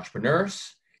support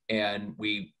entrepreneurs, and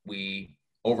we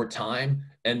over time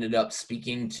ended up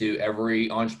speaking to every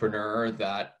entrepreneur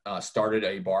that started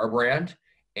a bar brand,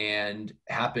 and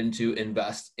happened to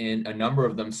invest in a number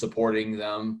of them, supporting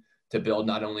them to build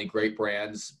not only great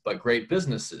brands, but great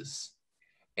businesses.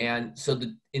 And so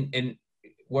in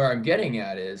where I'm getting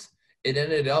at is, it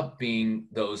ended up being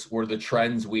those were the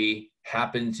trends we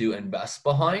happened to invest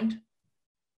behind.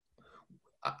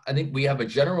 I think we have a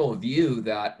general view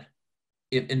that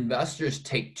if investors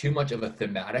take too much of a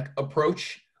thematic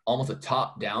approach, almost a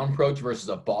top-down approach versus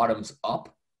a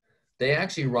bottoms-up, they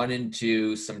actually run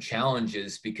into some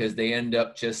challenges because they end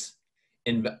up just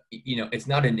it's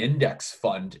not an index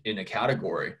fund in a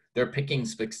category. They're picking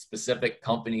specific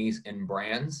companies and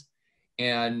brands,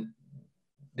 and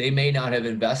they may not have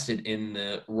invested in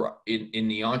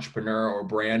the entrepreneur or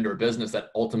brand or business that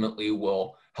ultimately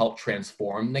will help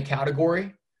transform the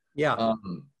category. Yeah.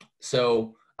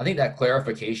 So I think that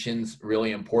clarification's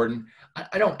really important.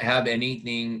 I don't have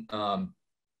anything,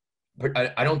 but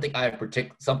I don't think I have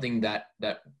something that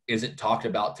isn't talked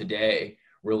about today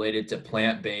related to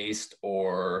plant-based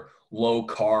or low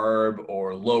carb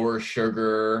or lower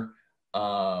sugar,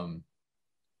 to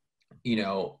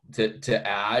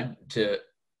add that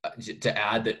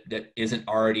isn't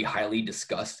already highly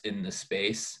discussed in the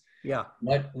space. Yeah.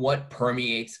 What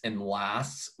permeates and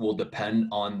lasts will depend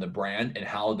on the brand and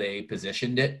how they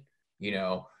positioned it.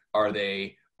 Do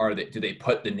they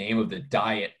put the name of the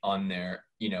diet on their,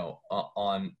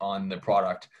 on the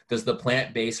product? Does the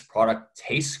plant-based product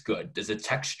taste good? Does the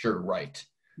texture right?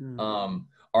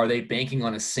 Are they banking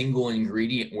on a single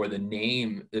ingredient where the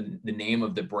name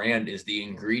of the brand is the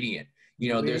ingredient?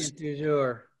 There's du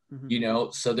jour.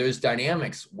 so there's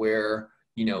dynamics where,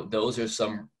 those are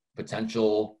some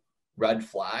potential red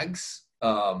flags.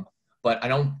 But I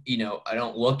don't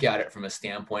look at it from a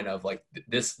standpoint of like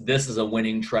this is a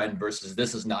winning trend versus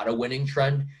this is not a winning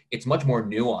trend. It's much more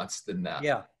nuanced than that.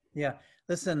 Yeah. Yeah.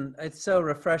 Listen, it's so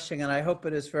refreshing, and I hope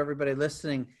it is for everybody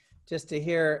listening, just to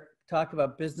hear talk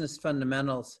about business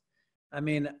fundamentals. I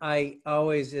mean, I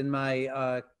always in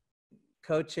my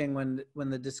coaching, when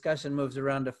the discussion moves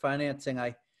around to financing,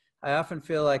 I often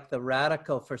feel like the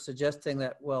radical for suggesting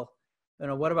that, well,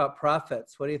 what about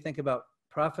profits? What do you think about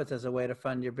profits as a way to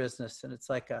fund your business? And it's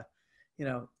like a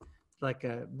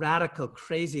radical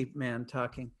crazy man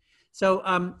talking. So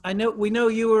we know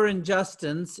you were in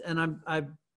Justin's, and I've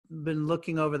been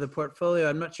looking over the portfolio.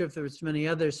 I'm not sure if there's many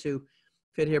others who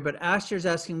fit here, but Asher's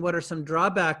asking, what are some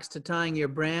drawbacks to tying your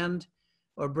brand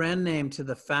or brand name to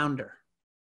the founder?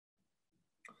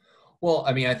 Well,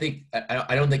 I mean, I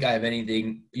don't think I have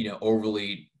anything,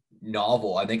 overly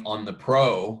novel. I think on the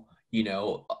pro,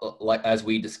 like as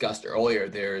we discussed earlier,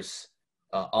 there's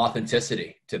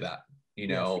authenticity to that.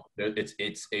 Yes.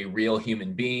 It's a real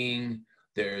human being.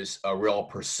 There's a real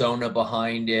persona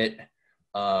behind it.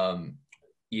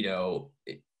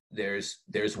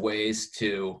 There's ways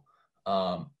to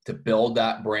build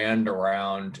that brand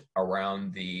around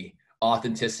the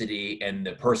authenticity and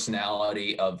the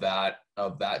personality of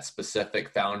that specific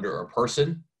founder or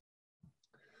person.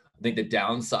 I think the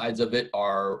downsides of it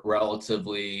are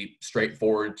relatively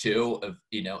straightforward too.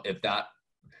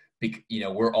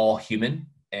 We're all human,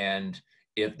 and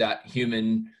if that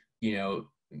human,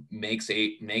 makes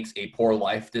a poor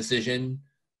life decision,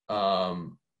 that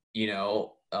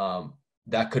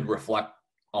could reflect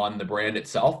on the brand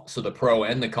itself. So the pro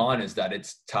and the con is that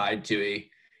it's tied to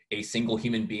a single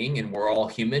human being, and we're all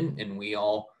human and we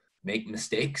all make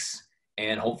mistakes,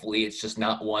 and hopefully it's just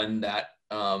not one that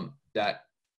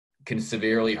can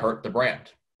severely hurt the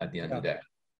brand at the end of the day.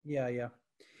 Yeah.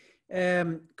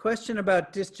 Question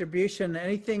about distribution.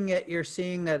 Anything that you're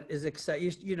seeing that is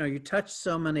exciting? You touch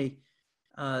so many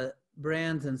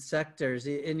brands and sectors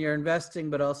in your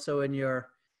investing, but also in your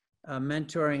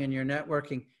mentoring and your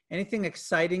networking. Anything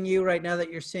exciting you right now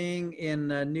that you're seeing in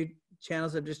new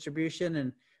channels of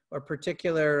distribution or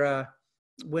particular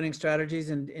winning strategies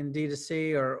in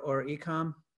D2C or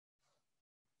e-com?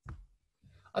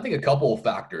 I think a couple of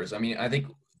factors. I mean, I think,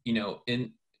 I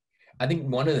think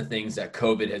one of the things that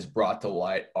COVID has brought to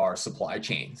light are supply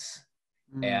chains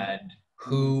and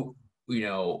who,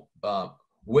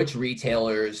 which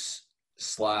retailers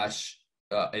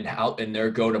and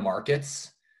their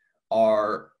go-to-markets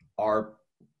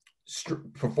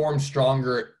perform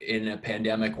stronger in a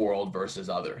pandemic world versus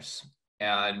others.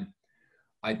 And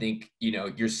I think,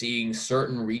 you're seeing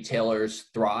certain retailers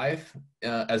thrive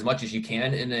as much as you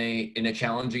can in a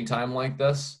challenging time like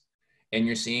this. And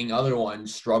you're seeing other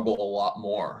ones struggle a lot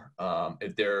more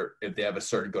if they have a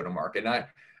certain go-to-market. And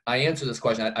I answer this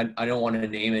question. I don't want to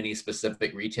name any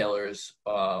specific retailers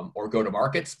or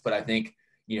go-to-markets, but I think,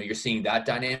 you're seeing that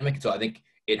dynamic. So I think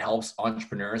it helps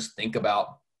entrepreneurs think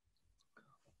about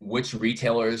which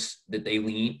retailers that they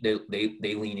lean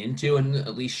into in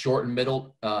at least short and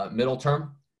middle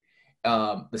term.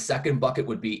 The second bucket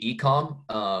would be e-com.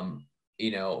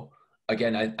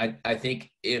 Again, I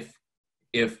think if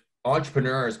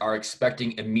entrepreneurs are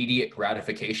expecting immediate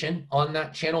gratification on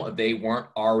that channel, if they weren't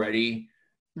already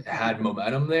had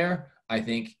momentum there, I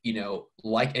think,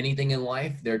 like anything in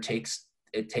life, it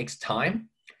takes time,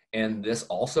 and this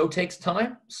also takes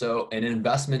time. So an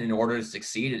investment, in order to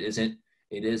succeed,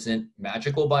 it isn't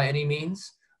magical by any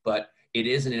means, but it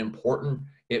is an important,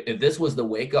 if this was the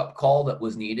wake up call that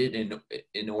was needed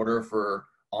in order for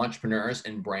entrepreneurs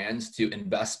and brands to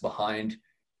invest behind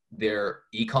their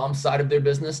e-com side of their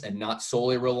business and not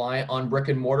solely rely on brick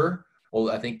and mortar, well,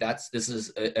 I think this is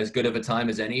as good of a time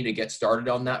as any to get started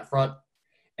on that front.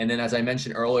 And then, as I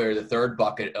mentioned earlier, the third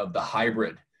bucket of the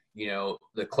hybrid,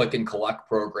 the click and collect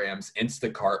programs,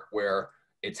 Instacart, where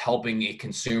it's helping a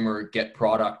consumer get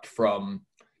product from,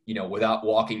 without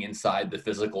walking inside the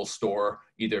physical store,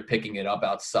 either picking it up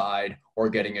outside or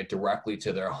getting it directly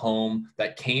to their home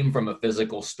that came from a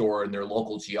physical store in their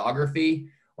local geography.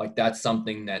 Like, that's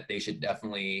something that they should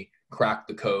definitely crack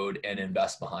the code and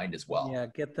invest behind as well. Yeah,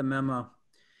 get the memo.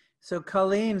 So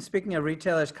Colleen, speaking of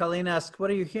retailers, Colleen asked, what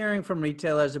are you hearing from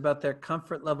retailers about their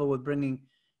comfort level with bringing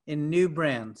in new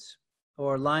brands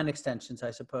or line extensions,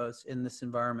 I suppose, in this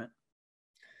environment?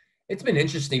 It's been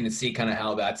interesting to see kind of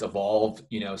how that's evolved,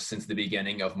 since the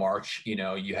beginning of March.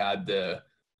 You had the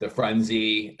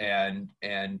frenzy and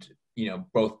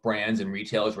both brands and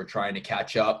retailers were trying to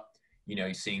catch up.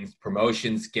 You're seeing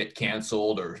promotions get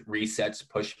canceled or resets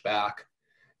pushed back.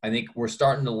 I think we're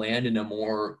starting to land in a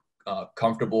more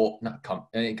comfortable, I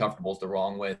think comfortable is the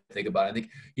wrong way to think about it.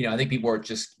 I think people are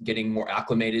just getting more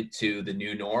acclimated to the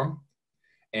new norm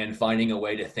and finding a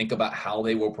way to think about how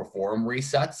they will perform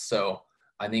resets. So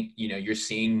I think, you're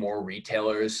seeing more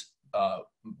retailers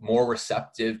more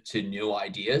receptive to new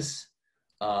ideas.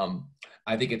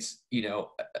 I think it's,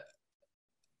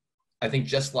 I think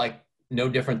just like no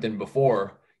different than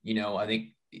before, I think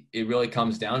it really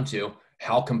comes down to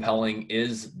how compelling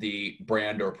is the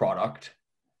brand or product,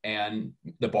 and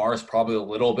the bar is probably a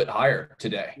little bit higher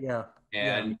today. Yeah.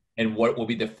 And what will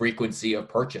be the frequency of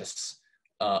purchase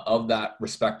of that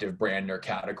respective brand or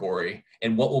category,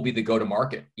 and what will be the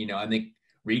go-to-market. I think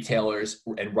retailers,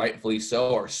 and rightfully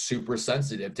so, are super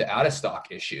sensitive to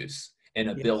out-of-stock issues and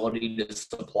ability to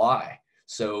supply.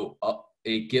 So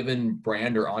a given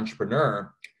brand or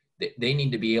entrepreneur, they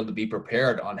need to be able to be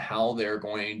prepared on how they're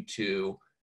going to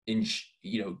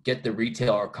get the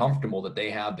retailer comfortable that they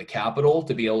have the capital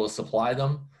to be able to supply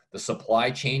them, the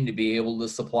supply chain to be able to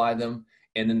supply them,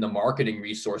 and then the marketing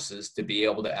resources to be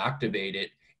able to activate it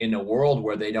in a world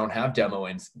where they don't have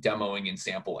demoing and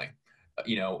sampling.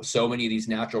 So many of these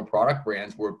natural product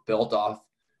brands were built off,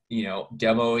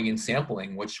 demoing and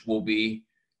sampling, which we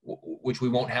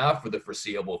won't have for the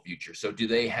foreseeable future. So do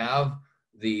they have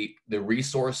the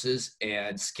resources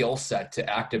and skill set to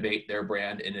activate their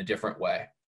brand in a different way?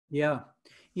 Yeah.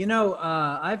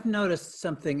 I've noticed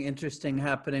something interesting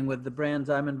happening with the brands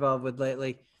I'm involved with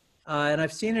lately. And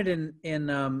I've seen it in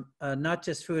not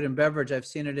just food and beverage. I've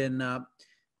seen it in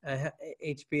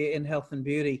HB, in health and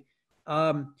beauty.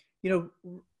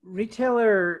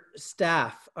 Retailer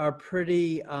staff are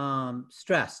pretty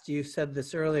stressed. You said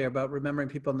this earlier about remembering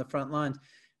people on the front lines.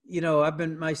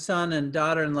 My son and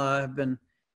daughter-in-law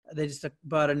they just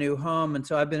bought a new home. And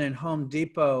so I've been in Home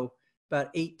Depot about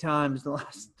 8 times in the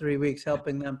last 3 weeks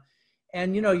helping them.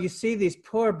 And, you see these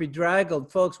poor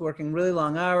bedraggled folks working really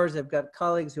long hours. They've got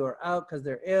colleagues who are out because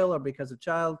they're ill or because of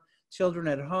children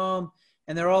at home.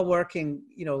 And they're all working,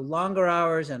 longer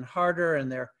hours and harder.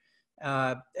 And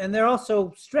they're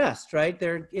also stressed, right?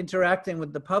 They're interacting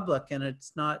with the public, and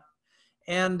it's not.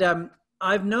 And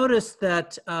I've noticed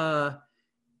that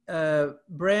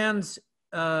brands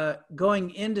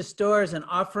going into stores and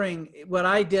offering what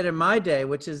I did in my day,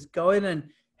 which is go in and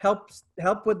help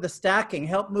with the stacking,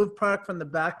 help move product from the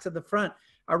back to the front,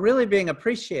 are really being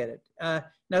appreciated.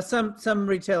 Now, some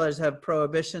retailers have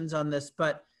prohibitions on this,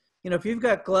 but if you've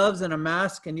got gloves and a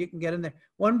mask and you can get in there.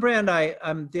 One brand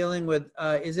I'm dealing with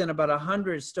is in about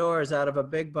 100 stores out of a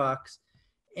big box.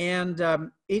 And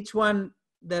each one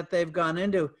that they've gone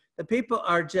into, the people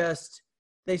are just,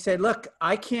 they say, look,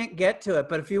 I can't get to it,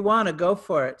 but if you want to, go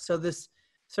for it. So this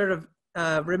sort of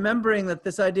remembering that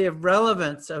this idea of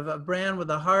relevance of a brand with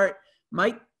a heart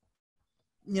might,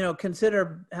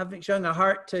 consider showing a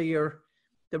heart to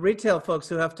the retail folks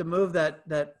who have to move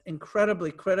that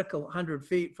incredibly critical 100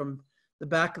 feet from the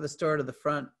back of the store to the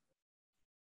front.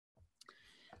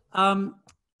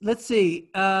 Let's see.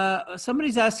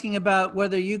 Somebody's asking about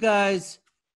whether you guys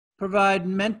provide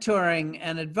mentoring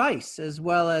and advice as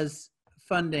well as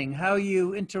funding, how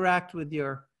you interact with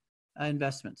your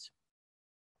investments.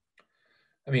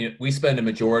 I mean, we spend a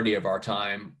majority of our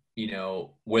time,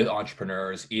 with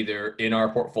entrepreneurs, either in our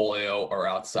portfolio or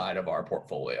outside of our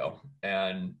portfolio.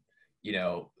 And,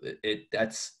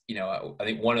 that's, I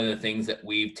think one of the things that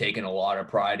we've taken a lot of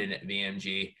pride in at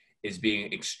VMG is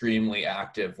being extremely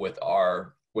active with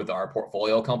our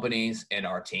portfolio companies and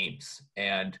our teams.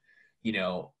 And,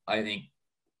 I think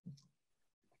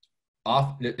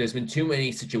there's been too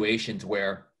many situations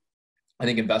where I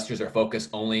think investors are focused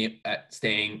only at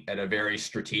staying at a very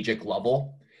strategic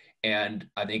level. And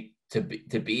I think to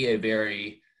be a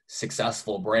very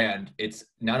successful brand, it's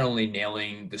not only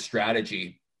nailing the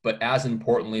strategy, but as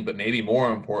importantly, but maybe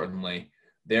more importantly,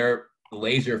 they're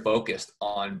laser focused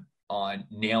on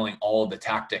nailing all of the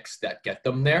tactics that get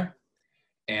them there.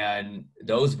 And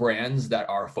those brands that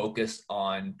are focused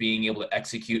on being able to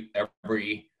execute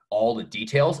all the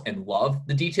details and love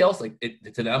the details, like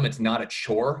to them, it's not a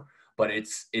chore, but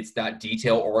it's that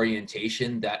detail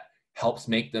orientation that helps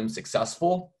make them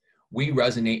successful. We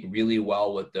resonate really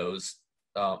well with those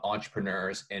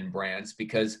entrepreneurs and brands,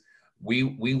 because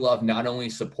we love not only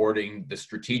supporting the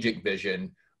strategic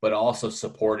vision, but also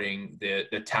supporting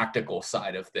the tactical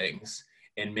side of things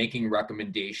and making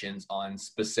recommendations on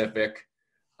specific,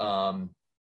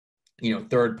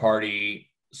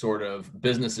 third-party sort of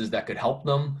businesses that could help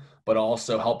them, but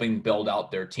also helping build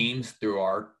out their teams through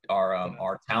our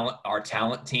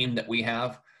talent team that we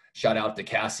have. Shout out to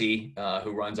Cassie,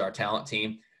 who runs our talent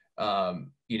team,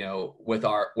 with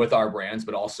our brands,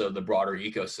 but also the broader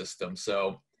ecosystem.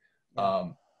 So,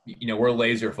 we're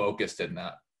laser focused in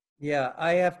that. Yeah,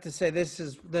 I have to say this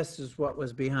is what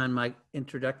was behind my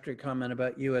introductory comment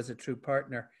about you as a true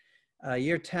partner.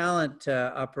 Your talent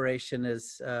operation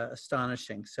is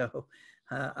astonishing. So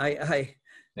I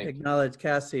acknowledge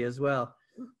Cassie as well.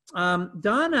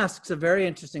 Don asks a very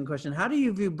interesting question. How do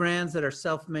you view brands that are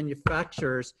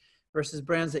self-manufacturers versus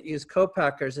brands that use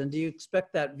co-packers? And do you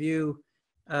expect that view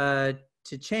to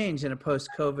change in a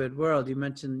post-COVID world? You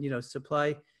mentioned,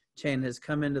 supply chain has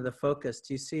come into the focus.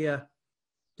 Do you see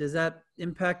does that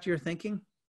impact your thinking?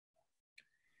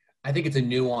 I think it's a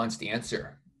nuanced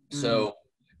answer. So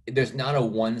there's not a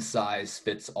one size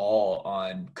fits all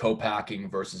on co-packing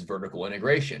versus vertical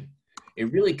integration.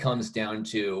 It really comes down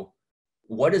to,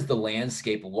 what does the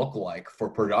landscape look like for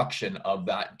production of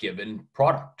that given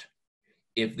product?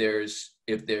 If there's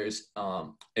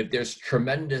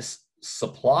tremendous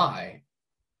supply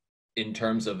in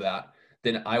terms of that,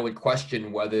 then I would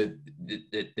question whether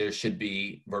there should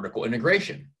be vertical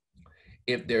integration.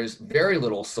 If there's very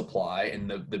little supply and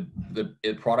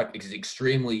the product is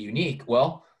extremely unique,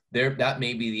 well, that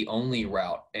may be the only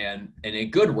route and a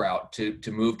good route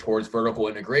to move towards vertical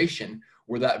integration,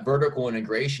 where that vertical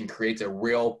integration creates a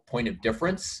real point of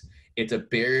difference. It's a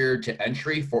barrier to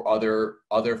entry for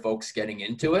other folks getting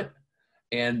into it,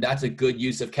 and that's a good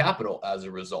use of capital as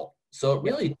a result. So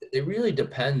it really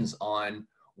depends on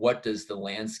what does the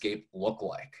landscape look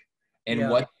like, and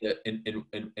how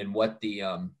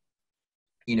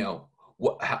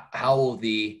will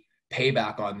the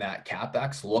payback on that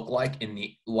CapEx look like in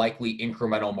the likely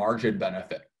incremental margin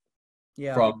benefit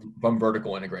from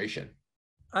vertical integration.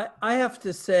 I have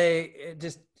to say,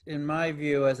 just in my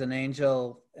view as an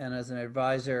angel and as an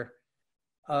advisor,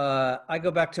 I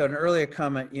go back to an earlier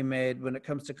comment you made when it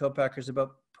comes to co-packers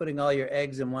about putting all your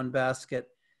eggs in one basket.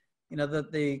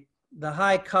 The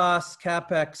high costs,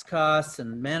 CapEx costs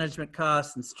and management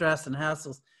costs and stress and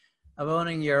hassles of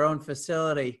owning your own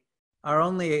facility are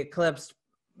only eclipsed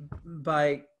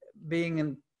by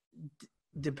being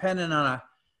dependent on a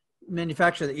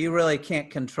manufacturer that you really can't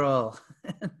control.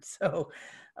 And so,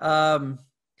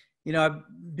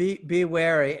 be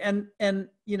wary. And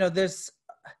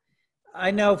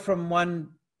I know from one,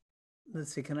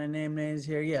 let's see, can I name names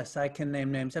here? Yes, I can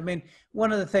name names. I mean,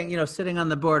 one of the things, sitting on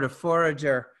the board of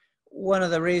Forager, one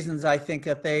of the reasons I think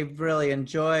that they've really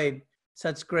enjoyed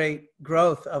such great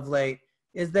growth of late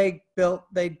is they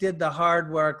did the hard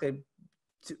work, they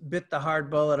bit the hard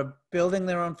bullet of building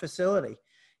their own facility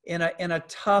in a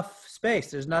tough space.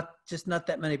 There's not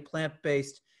that many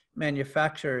plant-based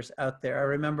manufacturers out there. I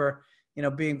remember,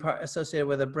 being associated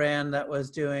with a brand that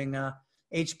was doing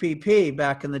HPP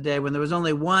back in the day when there was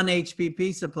only one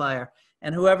HPP supplier,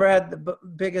 and whoever had the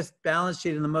biggest balance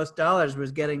sheet and the most dollars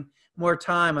was getting more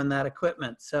time on that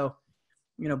equipment. So,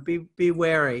 be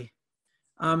wary.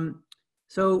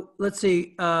 So let's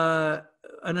see.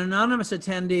 An anonymous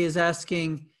attendee is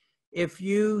asking if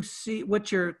you see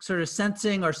what you're sort of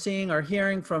sensing or seeing or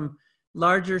hearing from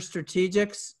larger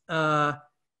strategics. Are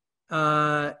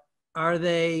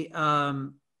they?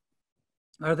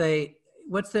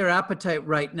 What's their appetite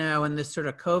right now in this sort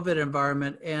of COVID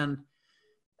environment? And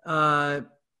are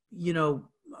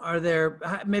there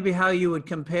maybe how you would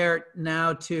compare it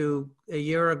now to a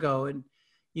year ago? And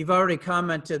you've already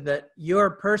commented that you're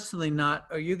personally not,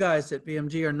 or you guys at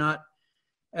BMG are not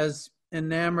as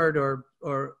enamored or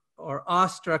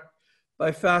awestruck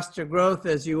by faster growth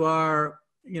as you are,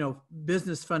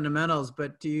 business fundamentals.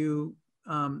 But do you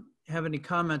have any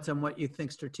comments on what you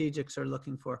think strategics are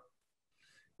looking for?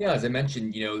 Yeah, as I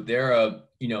mentioned, they're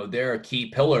a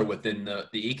key pillar within the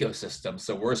ecosystem.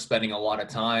 So we're spending a lot of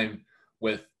time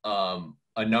with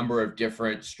a number of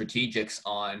different strategics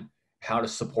on how to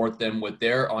support them with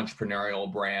their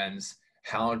entrepreneurial brands,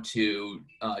 how to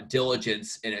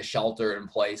diligence in a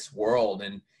shelter-in-place world.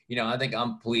 And I think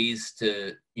I'm pleased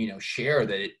to share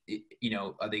that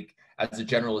I think as a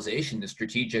generalization, the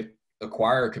strategic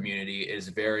acquirer community is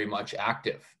very much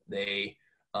active. They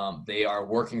are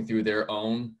working through their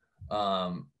own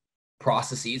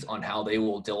processes on how they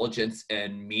will diligence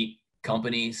and meet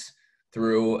companies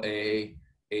through a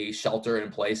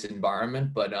shelter-in-place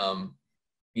environment. But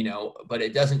but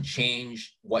it doesn't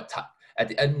change at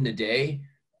the end of the day.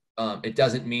 It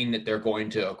doesn't mean that they're going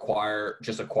to acquire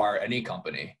any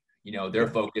company. They're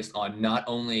focused on not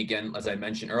only, again, as I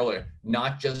mentioned earlier,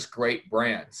 not just great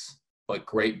brands, but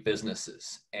great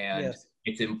businesses. And Yes.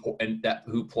 it's important that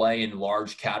who play in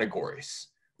large categories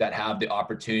that have the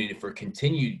opportunity for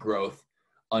continued growth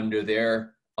under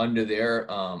their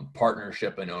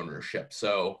partnership and ownership.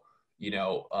 So,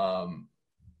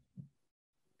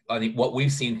 I think what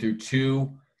we've seen through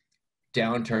two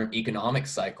downturn economic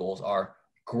cycles are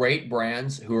great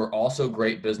brands who are also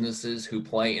great businesses who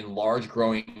play in large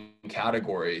growing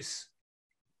categories.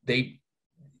 They're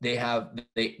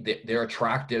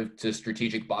attractive to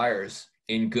strategic buyers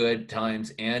in good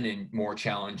times and in more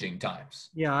challenging times.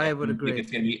 Yeah, I would agree.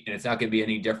 It's not going to be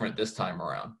any different this time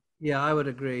around. Yeah, I would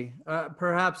agree.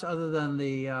 Perhaps other than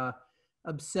the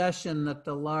obsession that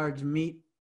the large meat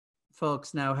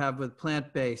folks now have with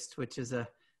plant-based, which is a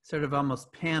sort of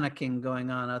almost panicking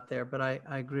going on out there. But I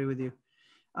agree with you.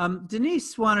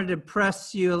 Denise wanted to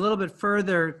press you a little bit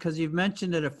further because you've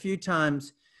mentioned it a few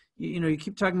times. You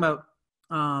keep talking about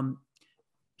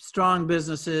strong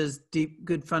businesses, deep,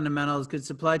 good fundamentals, good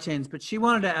supply chains. But she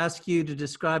wanted to ask you to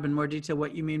describe in more detail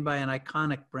what you mean by an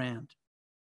iconic brand.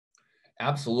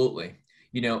 Absolutely.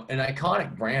 An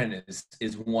iconic brand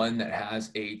is one that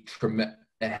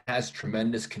has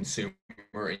tremendous consumer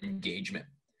engagement.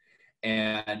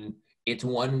 And it's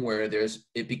one where there's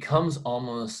a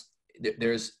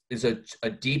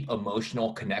deep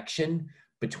emotional connection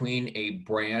between a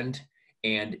brand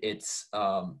and its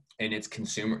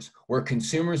consumers, where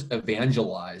consumers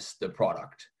evangelize the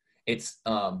product. It's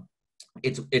a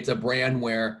brand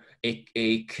where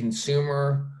a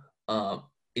consumer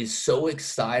is so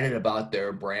excited about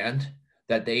their brand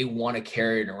that they want to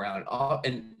carry it around.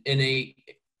 And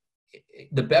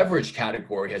the beverage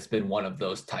category has been one of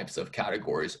those types of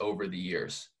categories over the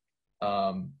years.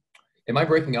 Am I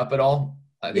breaking up at all?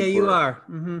 Yeah, you are.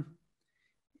 Mm-hmm.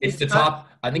 It's the top.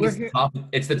 I think it's the top.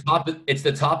 It's the top. It's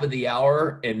the top of the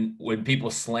hour, and when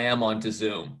people slam onto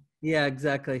Zoom. Yeah,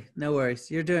 exactly. No worries.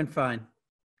 You're doing fine.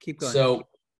 Keep going.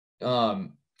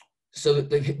 So,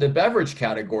 the beverage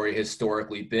category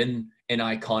historically been an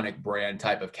iconic brand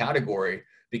type of category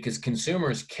because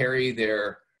consumers carry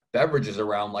their beverages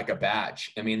around like a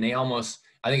badge. I mean,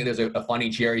 I think there's a funny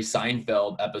Jerry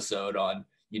Seinfeld episode on,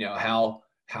 how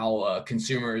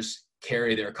consumers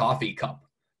carry their coffee cup,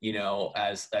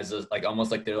 like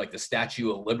almost like they're like the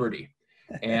Statue of Liberty.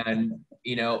 And,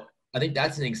 I think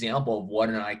that's an example of what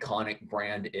an iconic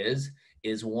brand is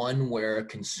one where a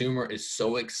consumer is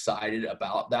so excited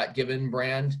about that given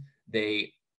brand.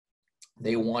 They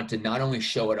want to not only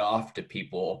show it off to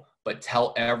people, but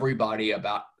tell everybody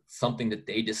about something that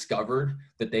they discovered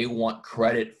that they want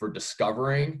credit for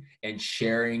discovering and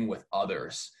sharing with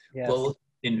others. Yes. Both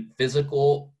in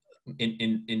physical,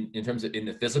 in terms of in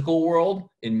the physical world,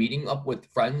 in meeting up with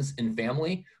friends and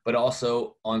family, but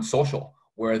also on social,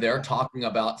 where they're talking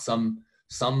about some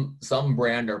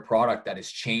brand or product that has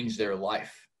changed their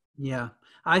life. Yeah,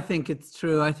 I think it's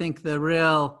true. I think the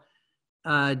real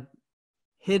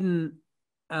hidden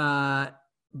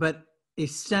but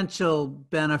essential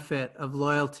benefit of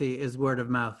loyalty is word of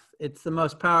mouth. It's the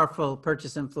most powerful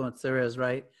purchase influence there is,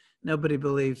 right? Nobody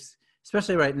believes,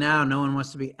 especially right now, no one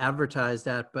wants to be advertised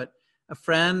at, but a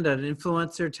friend, an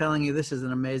influencer telling you this is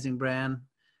an amazing brand,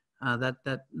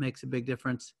 that makes a big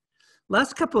difference.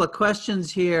 Last couple of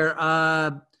questions here.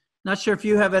 Not sure if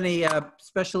you have any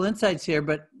special insights here,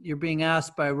 but you're being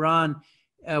asked by Ron,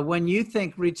 when you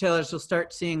think retailers will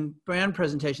start seeing brand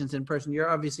presentations in person. You're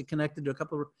obviously connected to a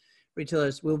couple of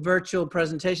retailers. Will virtual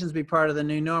presentations be part of the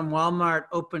new norm? Walmart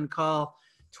Open Call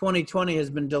 2020 has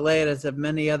been delayed, as have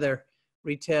many other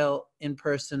retail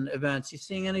in-person events. You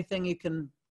seeing anything you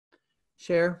can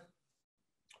share?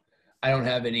 I don't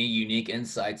have any unique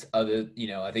insights other,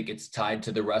 I think it's tied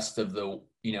to the rest of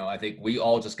I think we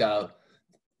all just gotta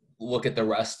look at the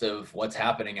rest of what's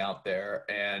happening out there.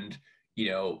 And,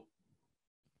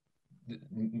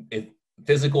 if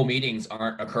physical meetings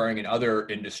aren't occurring in other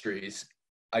industries,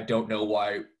 I don't know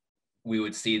why we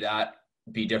would see that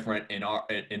be different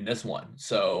in this one.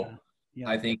 So Yeah.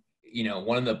 I think,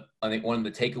 one of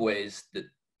the takeaways that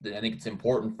I think it's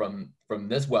important from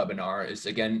this webinar is,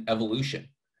 again, evolution.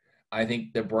 I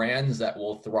think the brands that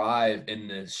will thrive in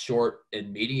the short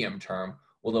and medium term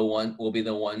will be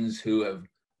the ones who have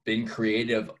been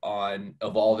creative on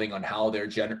evolving on how they're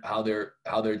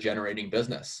generating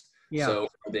business. Yeah. So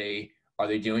are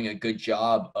they doing a good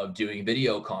job of doing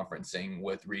video conferencing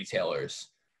with retailers?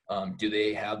 Do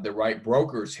they have the right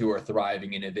brokers who are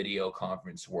thriving in a video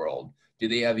conference world? Do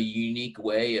they have a unique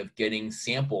way of getting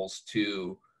samples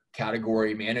to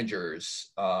category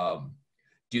managers?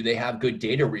 Do they have good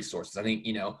data resources? I think,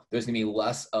 there's gonna be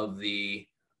less of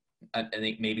I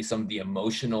think maybe some of the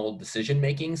emotional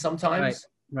decision-making sometimes,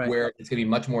 right. where it's gonna be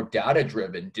much more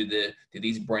data-driven. Do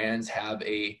these brands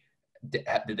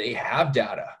do they have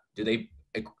data? Do they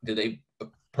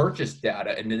purchase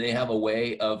data? And do they have a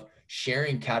way of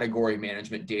sharing category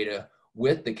management data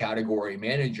with the category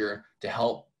manager to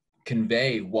help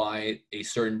convey why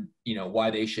why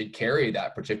they should carry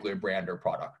that particular brand or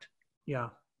product? Yeah.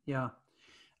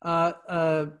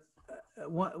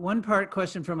 One part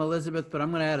question from Elizabeth, but I'm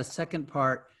going to add a second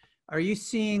part. Are you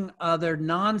seeing other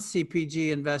non-CPG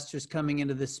investors coming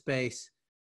into this space?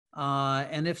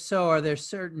 And if so, are there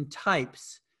certain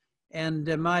types? And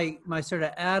my sort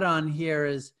of add-on here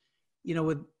is,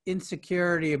 with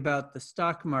insecurity about the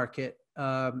stock market,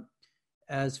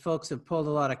 as folks have pulled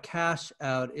a lot of cash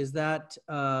out, is that,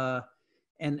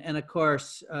 and of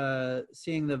course,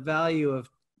 seeing the value of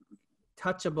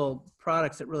touchable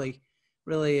products that really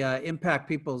impact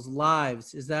people's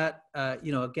lives, is that,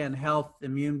 again, health,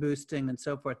 immune boosting, and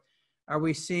so forth. Are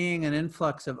we seeing an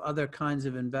influx of other kinds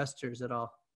of investors at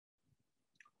all?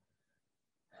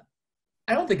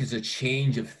 I don't think it's a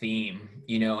change of theme.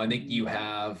 I think you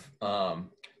have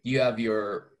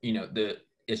your,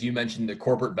 as you mentioned, the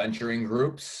corporate venturing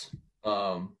groups,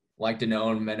 like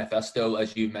Danone, Manifesto,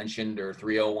 as you mentioned, or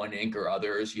 301 Inc. or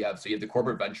others. You have the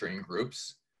corporate venturing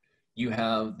groups. You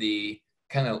have the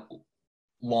kind of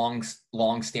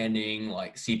long-standing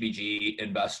like CPG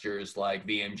investors like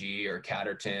VMG or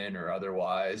Catterton or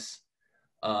otherwise.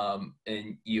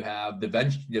 And you have the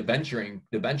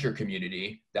venture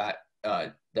community that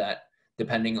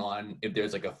depending on if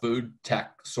there's like a food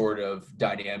tech sort of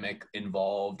dynamic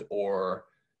involved or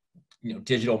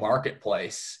digital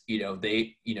marketplace,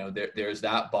 there's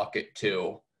that bucket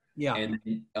too. Yeah. And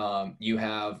you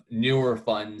have newer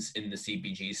funds in the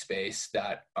CPG space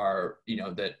that are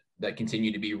that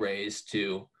continue to be raised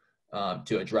to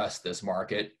address this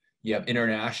market. You have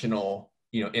international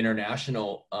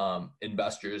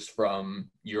investors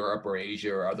from Europe or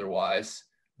Asia or otherwise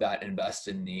that invest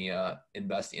in the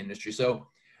industry. So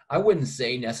I wouldn't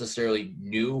say necessarily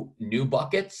new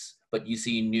buckets, but you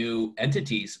see new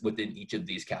entities within each of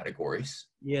these categories.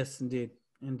 Yes, indeed.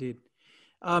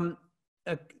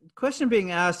 A question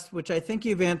being asked, which I think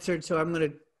you've answered, so I'm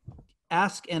going to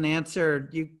ask and answer.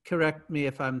 You correct me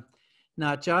if I'm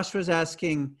not. Josh was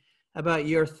asking about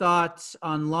your thoughts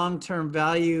on long-term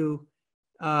value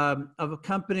of a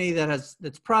company that's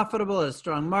profitable, has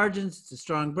strong margins, it's a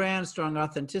strong brand, strong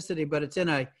authenticity, but it's in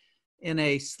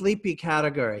a sleepy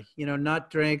category.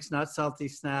 Not drinks, not salty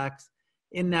snacks,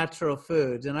 in natural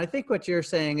foods. And I think what you're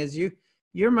saying is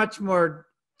you're much more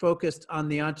focused on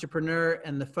the entrepreneur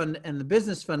and the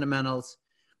business fundamentals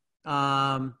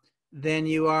than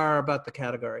you are about the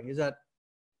category. Is that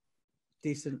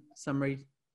decent summary?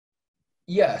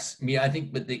 Yes, I mean, I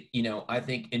think, but I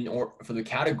think for the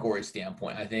category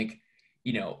standpoint, I think,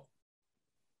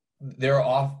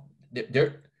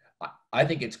 I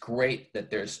think it's great that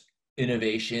there's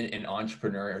innovation and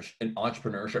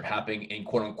entrepreneurship happening in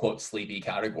quote unquote sleepy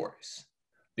categories,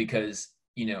 because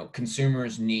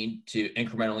consumers need to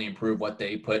incrementally improve what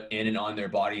they put in and on their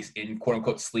bodies in quote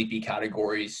unquote sleepy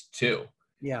categories too.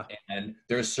 Yeah. And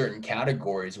there's certain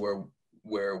categories where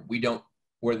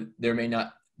there may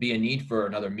not be a need for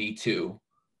another Me Too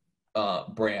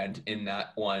brand in that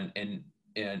one. And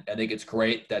I think it's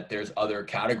great that there's other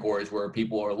categories where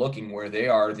people are looking, where they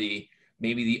are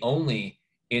maybe the only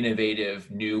innovative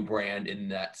new brand in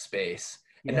that space.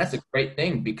 And Yes. that's a great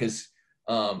thing, because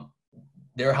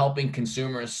they're helping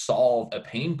consumers solve a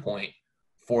pain point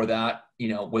for that,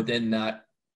 within that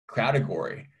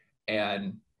category.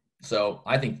 And So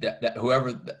I think that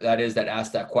whoever that is that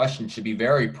asked that question should be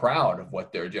very proud of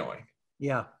what they're doing.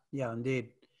 Yeah, yeah, indeed.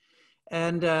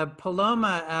 And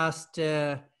Paloma asked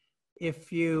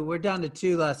if you, we're down to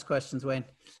two last questions, Wayne.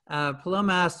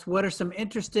 Paloma asked, what are some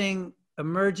interesting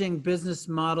emerging business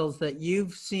models that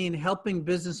you've seen helping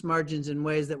business margins in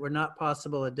ways that were not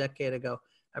possible a decade ago?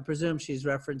 I presume she's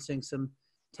referencing some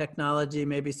technology,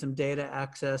 maybe some data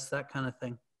access, that kind of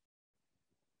thing.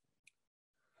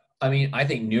 I mean, I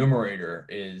think Numerator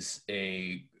is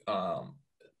a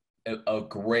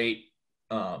great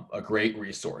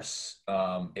resource.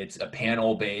 It's a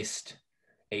panel based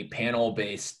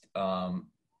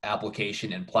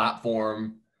application and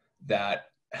platform that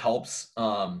helps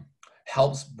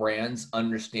brands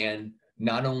understand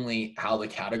not only how the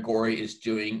category is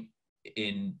doing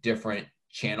in different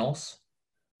channels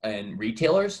and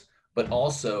retailers, but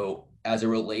also as it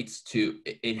relates to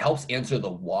it helps answer the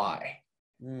why.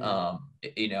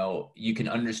 You know, you can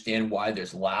understand why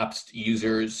there's lapsed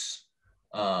users,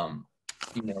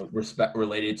 you know,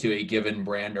 related to a given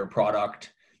brand or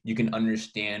product. You can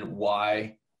understand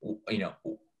why, you know,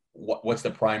 what's the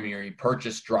primary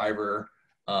purchase driver,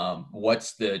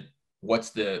 what's the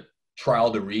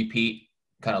trial to repeat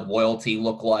kind of loyalty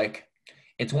look like.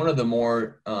 It's one of the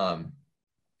more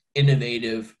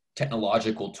innovative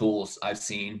technological tools I've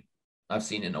seen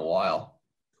in a while.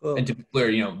 Cool. And to be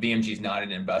clear, you know, VMG is not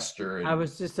an investor. I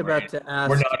was just about to ask.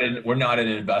 We're not an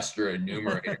investor in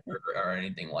Numerator or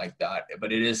anything like that.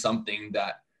 But it is something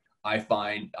that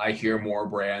I hear more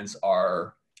brands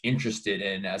are interested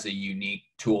in as a unique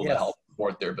tool to help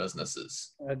support their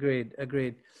businesses. Agreed.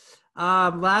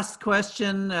 Last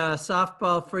question,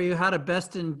 softball for you. How to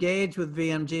best engage with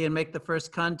VMG and make the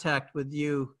first contact with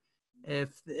you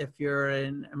if you're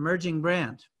an emerging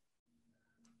brand?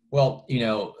 Well, you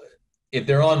know, if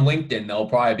they're on LinkedIn, they'll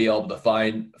probably be able to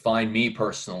find me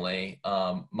personally.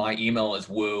 My email is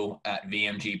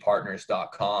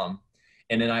woo@vmgpartners.com.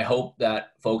 And then I hope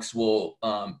that folks will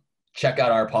check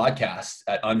out our podcast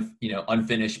at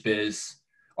Unfinished Biz,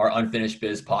 our Unfinished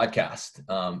Biz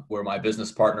podcast, where my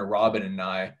business partner Robin and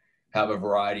I have a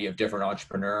variety of different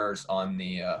entrepreneurs on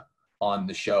the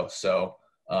show. So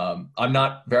I'm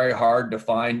not very hard to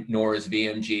find, nor is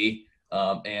VMG.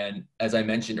 And as I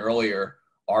mentioned earlier,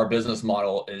 our business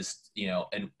model is, you know,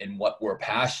 and what we're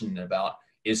passionate about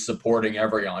is supporting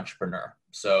every entrepreneur.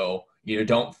 So, you know,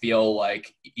 don't feel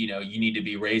like, you know, you need to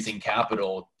be raising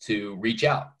capital to reach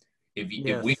out. If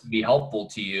we can be helpful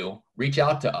to you, reach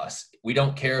out to us. We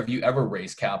don't care if you ever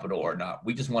raise capital or not.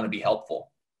 We just want to be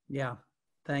helpful. Yeah.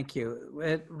 Thank you.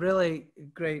 It really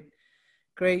great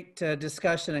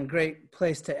discussion and great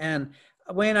place to end.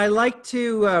 Wayne, I like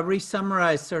to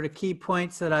re-summarize sort of key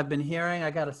points that I've been hearing.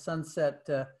 I got a sunset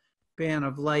band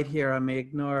of light here I may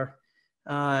ignore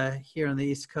here on the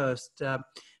East Coast.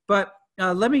 But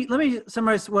let me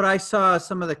summarize what I saw,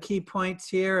 some of the key points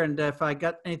here, and if I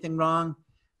got anything wrong,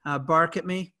 bark at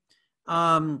me.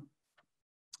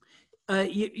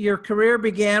 Your career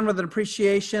began with an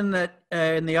appreciation that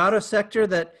in the auto sector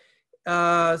that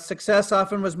success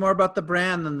often was more about the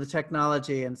brand than the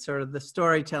technology and sort of the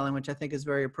storytelling, which I think is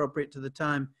very appropriate to the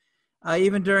time.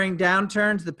 Even during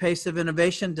downturns, the pace of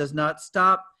innovation does not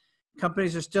stop.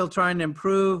 Companies are still trying to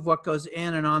improve what goes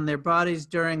in and on their bodies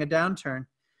during a downturn.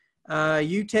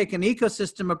 You take an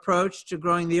ecosystem approach to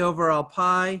growing the overall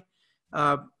pie,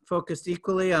 focused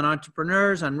equally on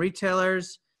entrepreneurs, on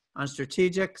retailers, on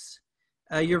strategics.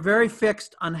 You're very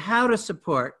fixed on how to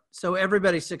support so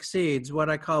everybody succeeds, what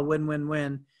I call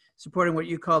win-win-win, supporting what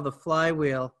you call the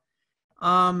flywheel.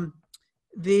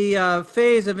 The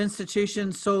phase of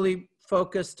institutions solely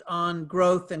focused on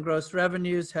growth and gross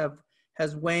revenues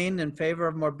has waned in favor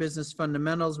of more business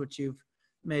fundamentals, which you've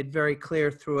made very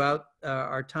clear throughout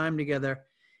our time together.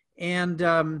 And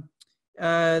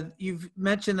you've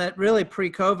mentioned that really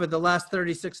pre-COVID, the last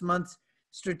 36 months,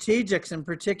 strategics in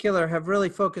particular have really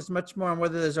focused much more on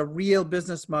whether there's a real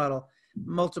business model,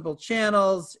 multiple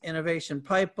channels, innovation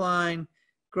pipeline,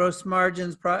 gross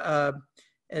margins,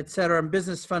 et cetera, and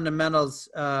business fundamentals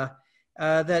that,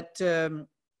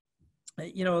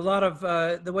 you know, a lot of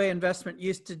the way investment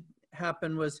used to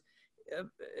happen was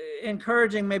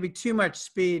encouraging maybe too much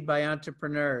speed by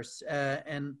entrepreneurs.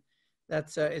 And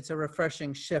that's it's a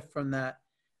refreshing shift from that.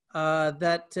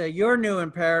 Your new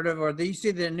imperative, or you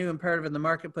see the new imperative in the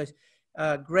marketplace,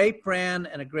 great brand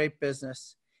and a great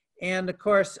business. And of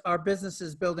course, our business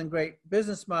is building great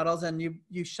business models, and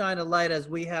you shine a light, as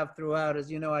we have throughout.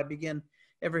 As you know, I begin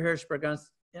every Hirschberg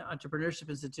Entrepreneurship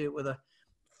Institute with a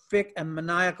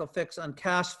maniacal fix on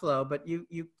cash flow, but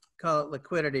you call it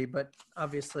liquidity, but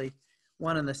obviously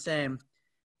one and the same.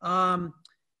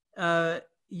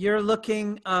 you're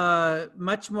looking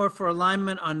much more for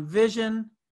alignment on vision,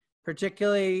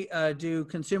 particularly do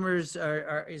consumers,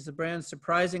 is the brand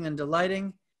surprising and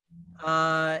delighting?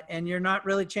 And you're not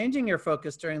really changing your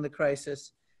focus during the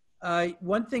crisis.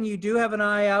 One thing you do have an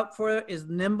eye out for is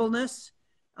nimbleness.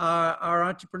 Are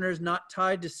entrepreneurs not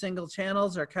tied to single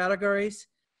channels or categories?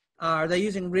 Are they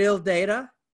using real data?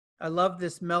 I love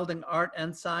this melding art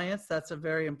and science. That's a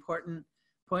very important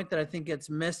point that I think gets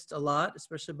missed a lot,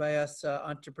 especially by us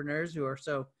entrepreneurs who are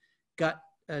so gut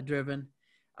driven.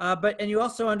 And you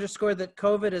also underscored that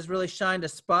COVID has really shined a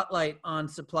spotlight on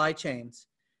supply chains.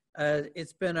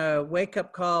 It's been a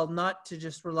wake-up call not to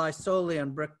just rely solely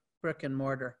on brick and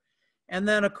mortar. And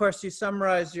then, of course, you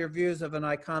summarize your views of an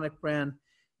iconic brand,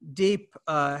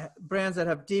 brands that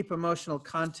have deep emotional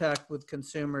contact with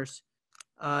consumers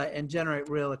and generate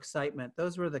real excitement.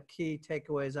 Those were the key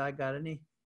takeaways I got. Anything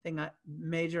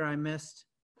major I missed?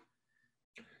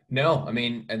 No, I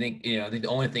mean, I think the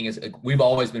only thing is we've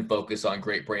always been focused on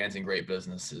great brands and great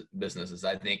businesses.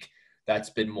 I think that's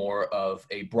been more of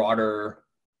a broader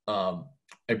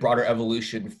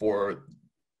evolution for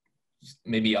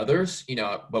maybe others,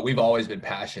 but we've always been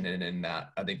passionate in that.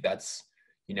 I think that's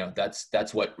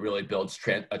what really builds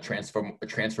a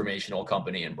transformational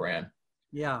company and brand.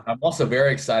 Yeah. I'm also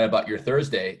very excited about your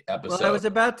Thursday episode. Well, I was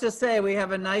about to say we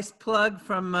have a nice plug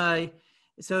from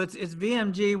so it's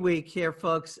VMG week here,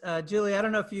 folks. Julie, I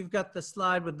don't know if you've got the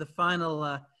slide with the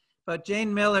final, but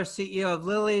Jane Miller, CEO of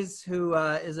Lily's, who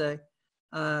is an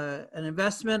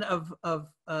investment of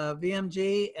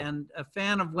VMG and a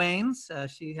fan of Wayne's.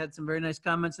 She had some very nice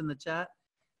comments in the chat.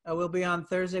 We'll be on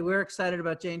Thursday. We're excited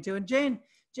about Jane too. And Jane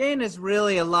is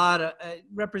really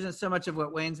represents so much of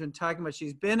what Wayne's been talking about.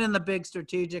 She's been in the big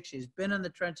strategic. She's been in the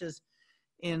trenches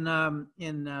in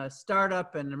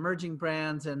startup and emerging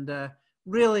brands, and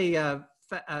really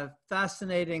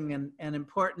fascinating and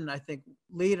important, I think,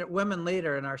 women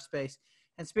leader in our space.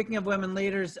 And speaking of women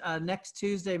leaders, next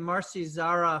Tuesday, Marcy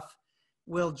Zaroff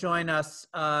will join us.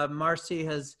 Marcy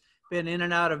has been in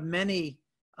and out of many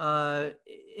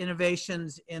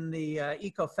innovations in the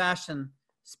eco-fashion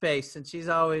space, and she's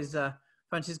always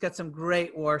fun. She's got some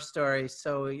great war stories,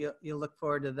 so you'll look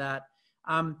forward to that.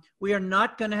 We are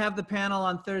not going to have the panel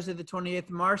on Thursday the 28th.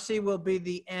 Marcy will be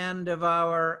the end of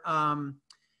our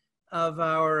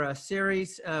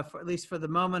series, at least for the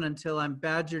moment, until I'm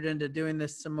badgered into doing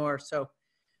this some more. So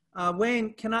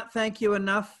Wayne, cannot thank you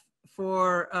enough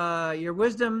for your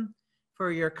wisdom,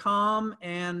 for your calm,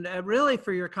 and really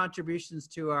for your contributions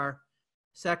to our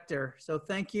sector. So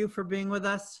thank you for being with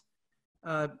us.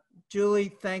 Julie,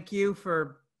 thank you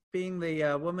for being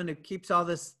the woman who keeps all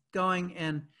this going.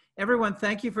 And everyone,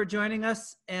 thank you for joining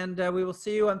us. And we will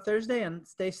see you on Thursday, and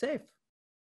stay safe.